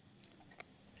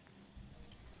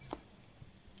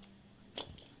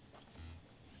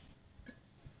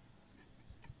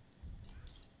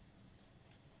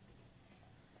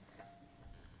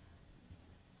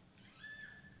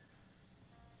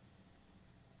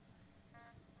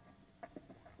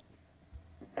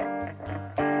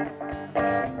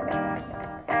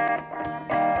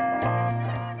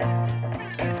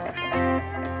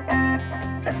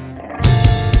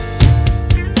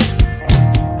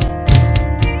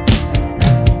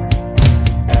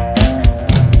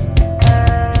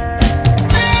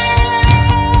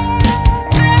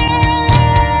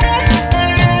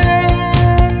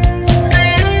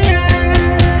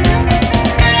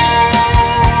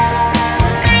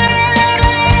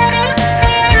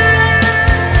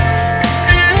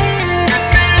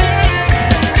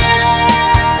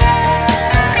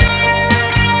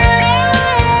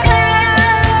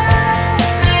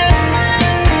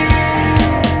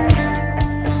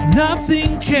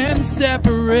 couldn't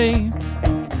separate.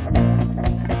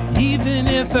 Even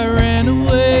if I ran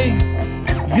away,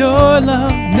 your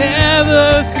love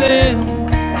never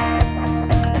fails.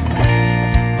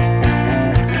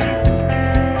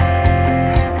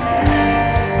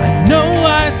 I know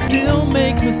I still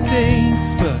make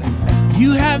mistakes, but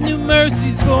you have new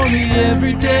mercies for me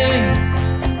every day.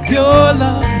 Your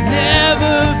love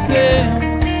never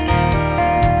fails.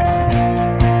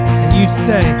 And you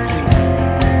stay.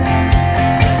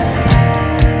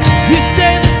 You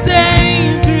stay the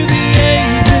same through the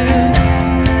ages.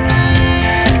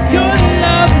 Your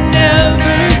love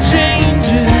never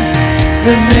changes.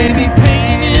 There may be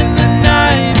pain in the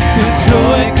night, but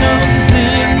joy comes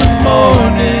in the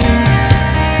morning.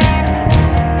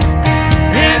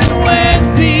 And when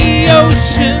the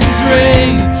oceans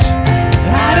rage,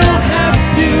 I don't have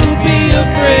to be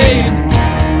afraid,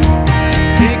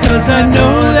 because I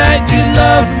know that you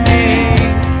love me.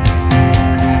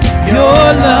 Your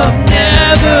love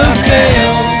never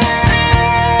fails.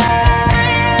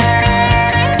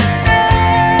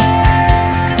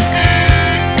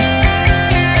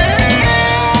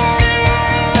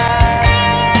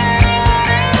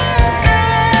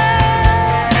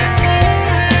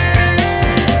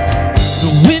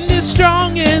 The wind is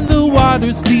strong and the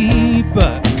water's deep,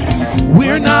 but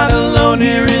we're not alone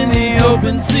here in these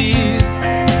open seas.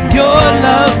 Your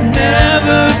love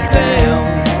never fails.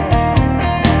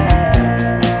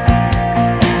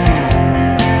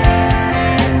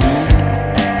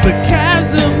 The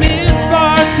chasm is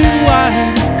far too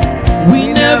wide. We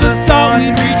never thought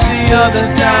we'd reach the other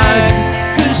side,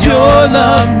 'cause your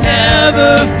love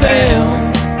never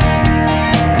fails.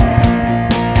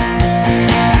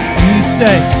 You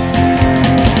stay.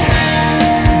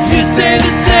 You stay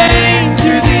the same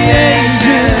through the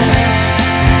ages.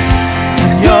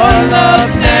 Your love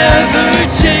never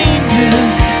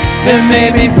changes. There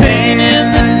may be pain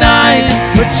in the night,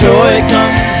 but joy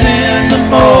comes in the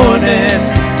morning.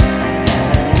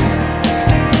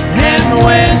 And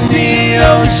when the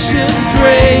oceans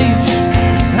rage,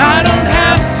 I don't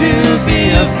have to be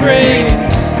afraid,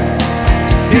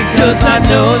 because I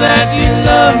know that you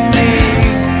love me.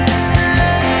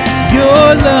 Your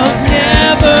love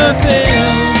never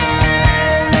fails.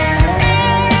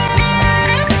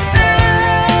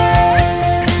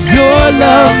 Your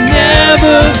love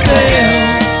never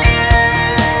fails.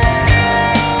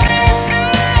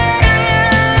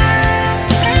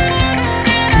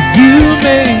 You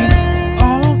make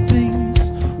all things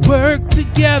work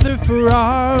together for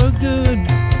our good.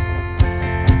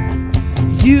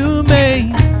 You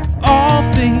make all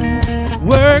things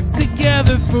work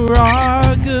together for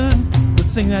our good.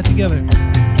 Let's sing that together.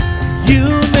 You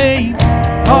make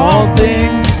all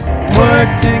things work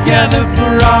together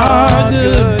for our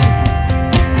good.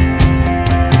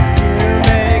 You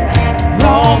make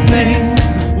all things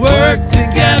work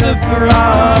together for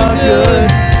our good.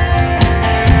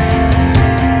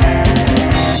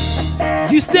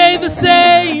 You stay the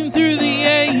same through the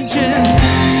ages.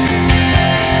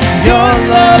 Your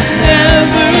love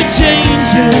never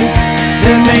changes.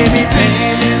 There may be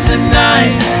pain in the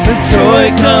night, but joy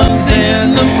comes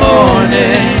in the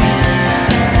morning.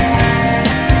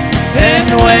 And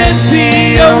when the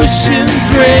oceans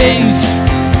rage,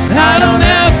 I don't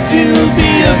have to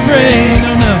be afraid,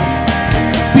 no, no,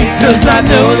 because I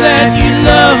know that you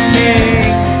love me.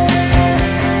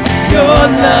 Your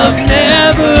love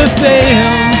never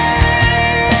fails.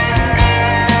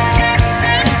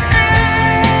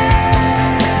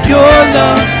 Your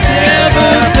love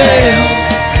never fails.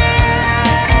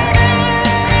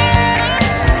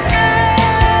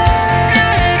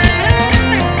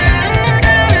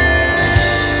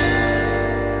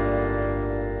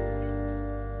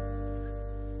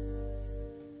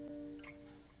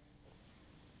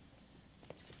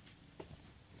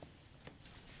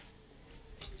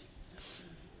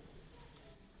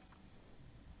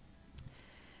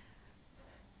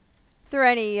 If there are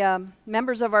any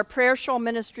members of our prayer shawl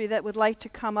ministry that would like to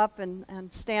come up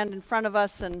and stand in front of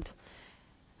us and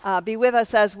be with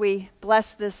us as we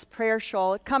bless this prayer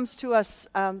shawl, it comes to us,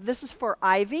 this is for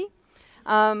Ivy,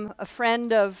 a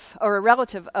friend of, or a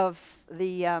relative of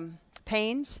the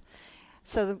Paynes.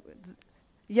 So the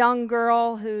young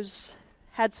girl who's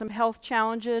had some health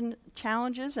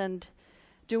challenges and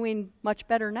doing much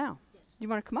better now. You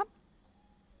want to come up?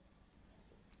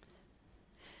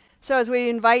 So as we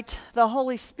invite the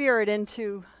Holy Spirit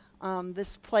into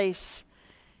this place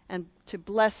and to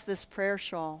bless this prayer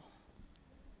shawl,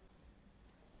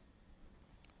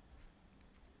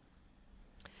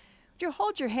 would you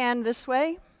hold your hand this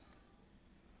way?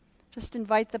 Just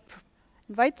invite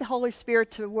the Holy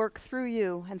Spirit to work through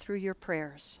you and through your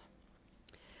prayers.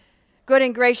 Good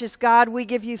and gracious God, we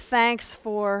give you thanks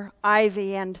for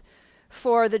Ivy and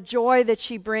for the joy that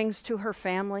she brings to her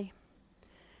family.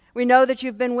 We know that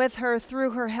you've been with her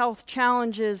through her health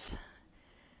challenges,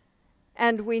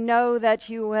 and we know that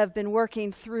you have been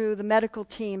working through the medical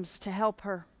teams to help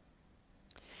her.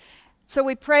 So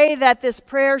we pray that this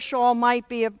prayer shawl might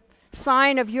be a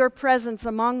sign of your presence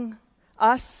among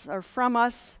us, or from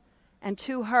us, and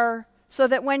to her, so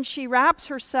that when she wraps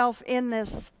herself in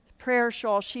this prayer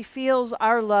shawl, she feels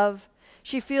our love,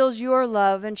 she feels your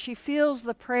love, and she feels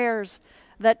the prayers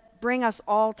that bring us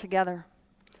all together.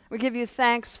 We give you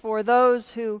thanks for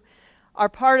those who are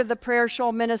part of the prayer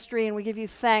shawl ministry, and we give you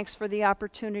thanks for the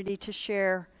opportunity to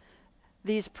share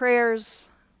these prayers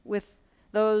with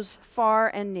those far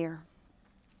and near.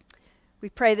 We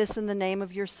pray this in the name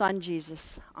of your Son,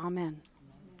 Jesus. Amen.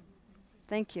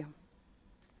 Thank you.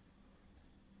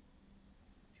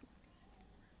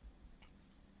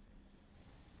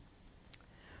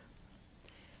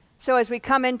 So as we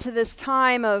come into this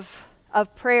time of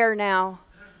prayer now,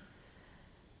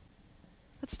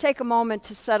 let's take a moment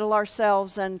to settle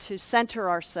ourselves and to center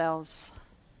ourselves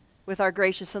with our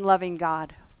gracious and loving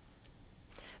God.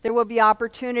 There will be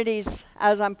opportunities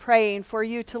as I'm praying for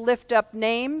you to lift up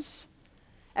names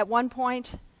at one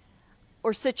point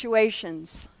or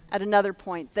situations at another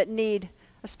point that need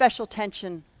a special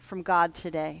attention from God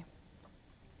today.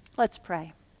 Let's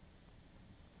pray.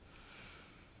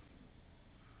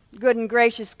 Good and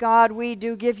gracious God, we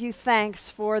do give you thanks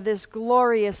for this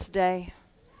glorious day,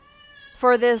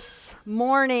 for this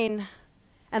morning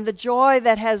and the joy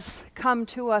that has come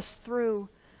to us through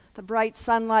the bright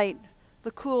sunlight,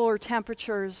 the cooler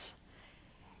temperatures,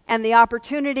 and the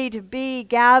opportunity to be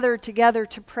gathered together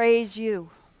to praise you.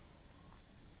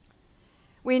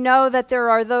 We know that there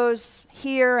are those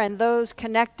here and those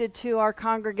connected to our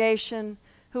congregation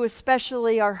who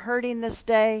especially are hurting this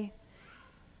day,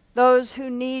 those who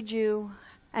need you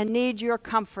and need your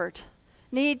comfort,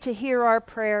 need to hear our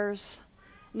prayers,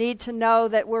 need to know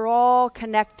that we're all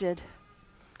connected.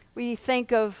 We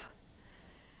think of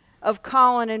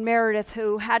Colin and Meredith,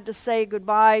 who had to say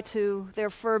goodbye to their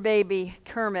fur baby,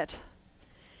 Kermit.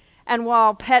 And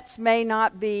while pets may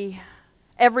not be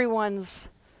everyone's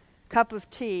cup of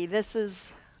tea, this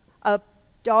is a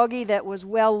doggie that was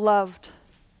well loved.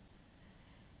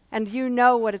 And you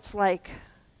know what it's like.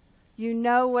 You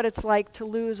know what it's like to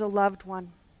lose a loved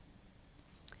one.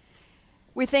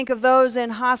 We think of those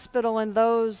in hospital and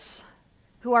those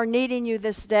who are needing you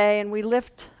this day, and we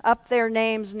lift up their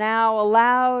names now,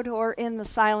 aloud or in the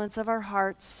silence of our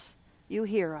hearts. You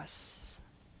hear us.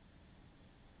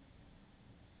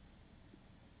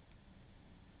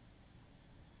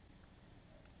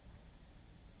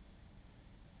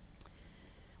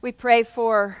 We pray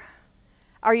for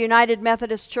our United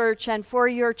Methodist Church and for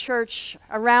your church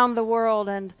around the world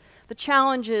and the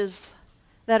challenges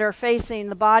that are facing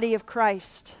the body of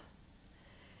Christ.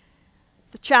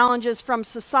 The challenges from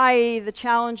society, the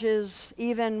challenges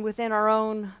even within our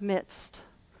own midst.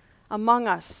 Among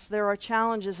us, there are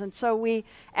challenges, and so we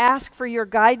ask for your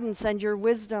guidance and your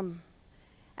wisdom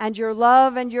and your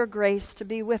love and your grace to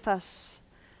be with us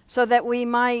so that we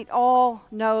might all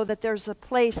know that there's a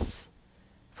place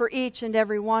for each and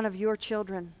every one of your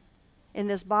children in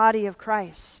this body of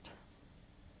Christ.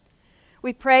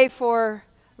 We pray for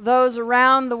those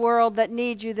around the world that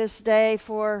need you this day,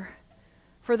 for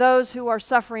those who are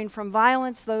suffering from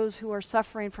violence, those who are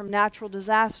suffering from natural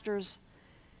disasters,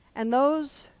 and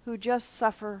those who just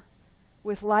suffer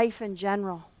with life in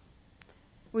general.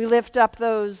 We lift up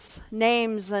those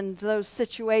names and those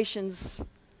situations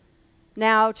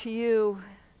now to you,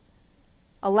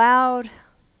 aloud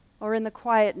or in the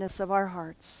quietness of our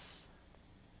hearts.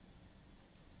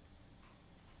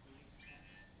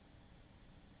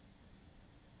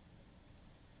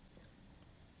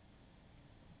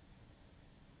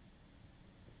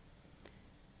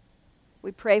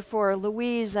 We pray for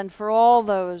Louise and for all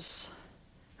those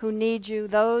who need you,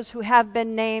 those who have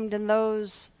been named and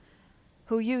those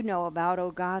who you know about, oh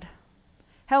God.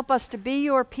 Help us to be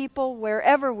your people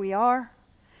wherever we are.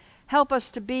 Help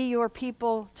us to be your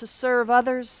people to serve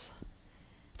others,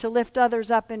 to lift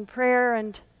others up in prayer,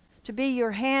 and to be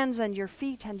your hands and your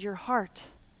feet and your heart.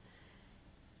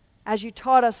 As you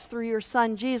taught us through your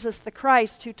Son, Jesus the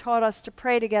Christ, who taught us to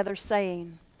pray together,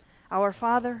 saying, Our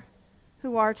Father,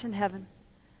 who art in heaven,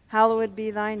 hallowed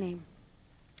be thy name.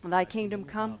 Thy kingdom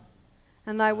come,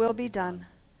 and thy will be done,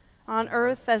 on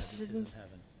earth as it is in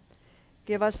heaven.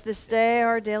 Give us this day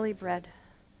our daily bread,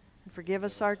 and forgive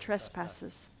us our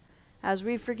trespasses, as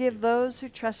we forgive those who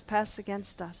trespass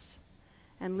against us.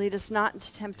 And lead us not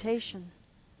into temptation,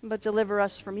 but deliver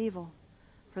us from evil.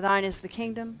 For thine is the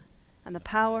kingdom, and the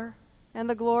power and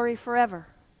the glory forever.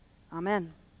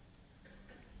 Amen.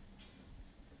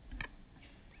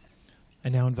 I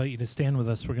now invite you to stand with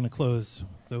us. We're going to close,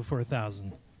 though, for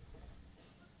 1,000.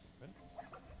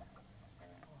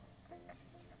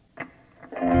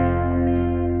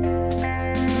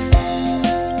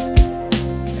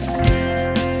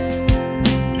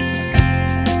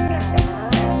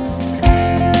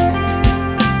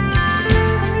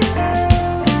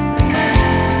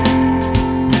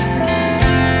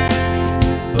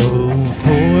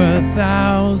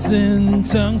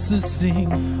 Tongues to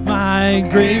sing my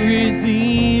great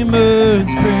Redeemer's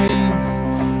praise,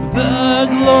 the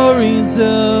glories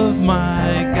of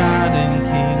my God and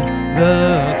King,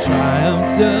 the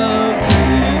triumphs of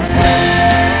His reign.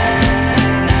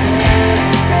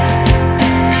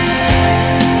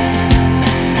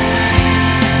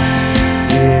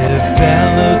 If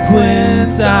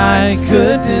eloquence I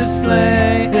could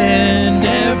display and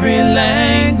every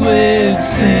language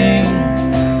sing,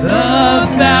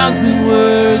 1,000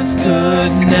 words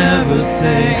could never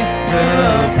say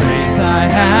the praise I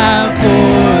have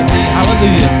for thee.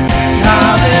 Hallelujah.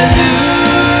 Hallelujah.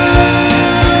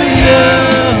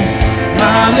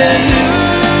 Hallelujah.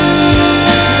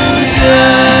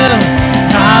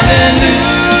 Hallelujah.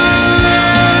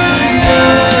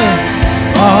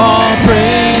 All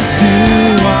praise to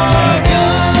our God.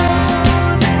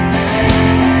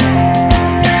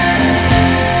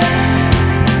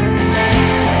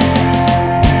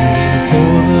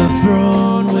 Before the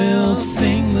throne we'll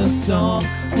sing the song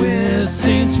with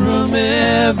saints from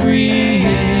every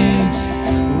age.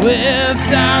 With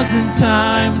 1,000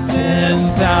 times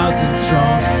 10,000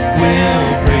 strong,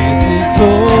 we'll praise His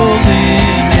holy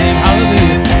name.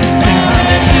 Hallelujah. Sing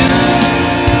hallelujah.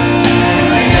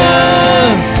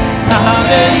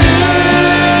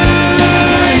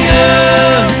 Hallelujah.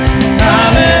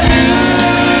 Hallelujah.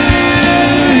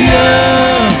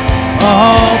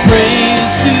 All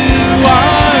praise to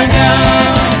our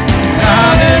God.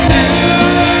 Hallelujah.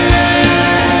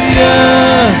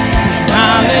 Sing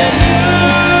hallelujah.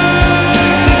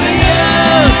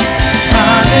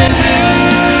 Hallelujah.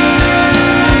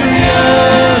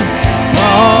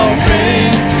 All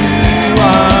praise to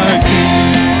our King.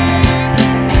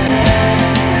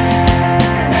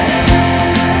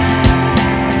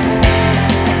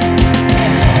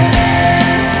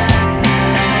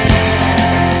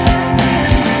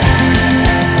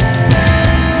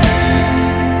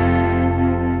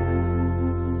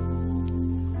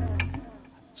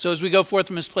 So as we go forth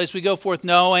from this place, we go forth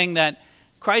knowing that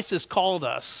Christ has called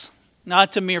us,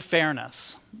 not to mere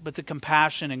fairness, but to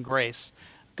compassion and grace.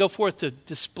 Go forth to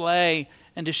display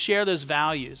and to share those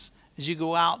values as you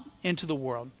go out into the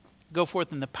world. Go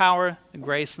forth in the power, the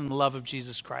grace, and the love of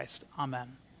Jesus Christ.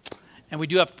 Amen. And we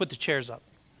do have to put the chairs up.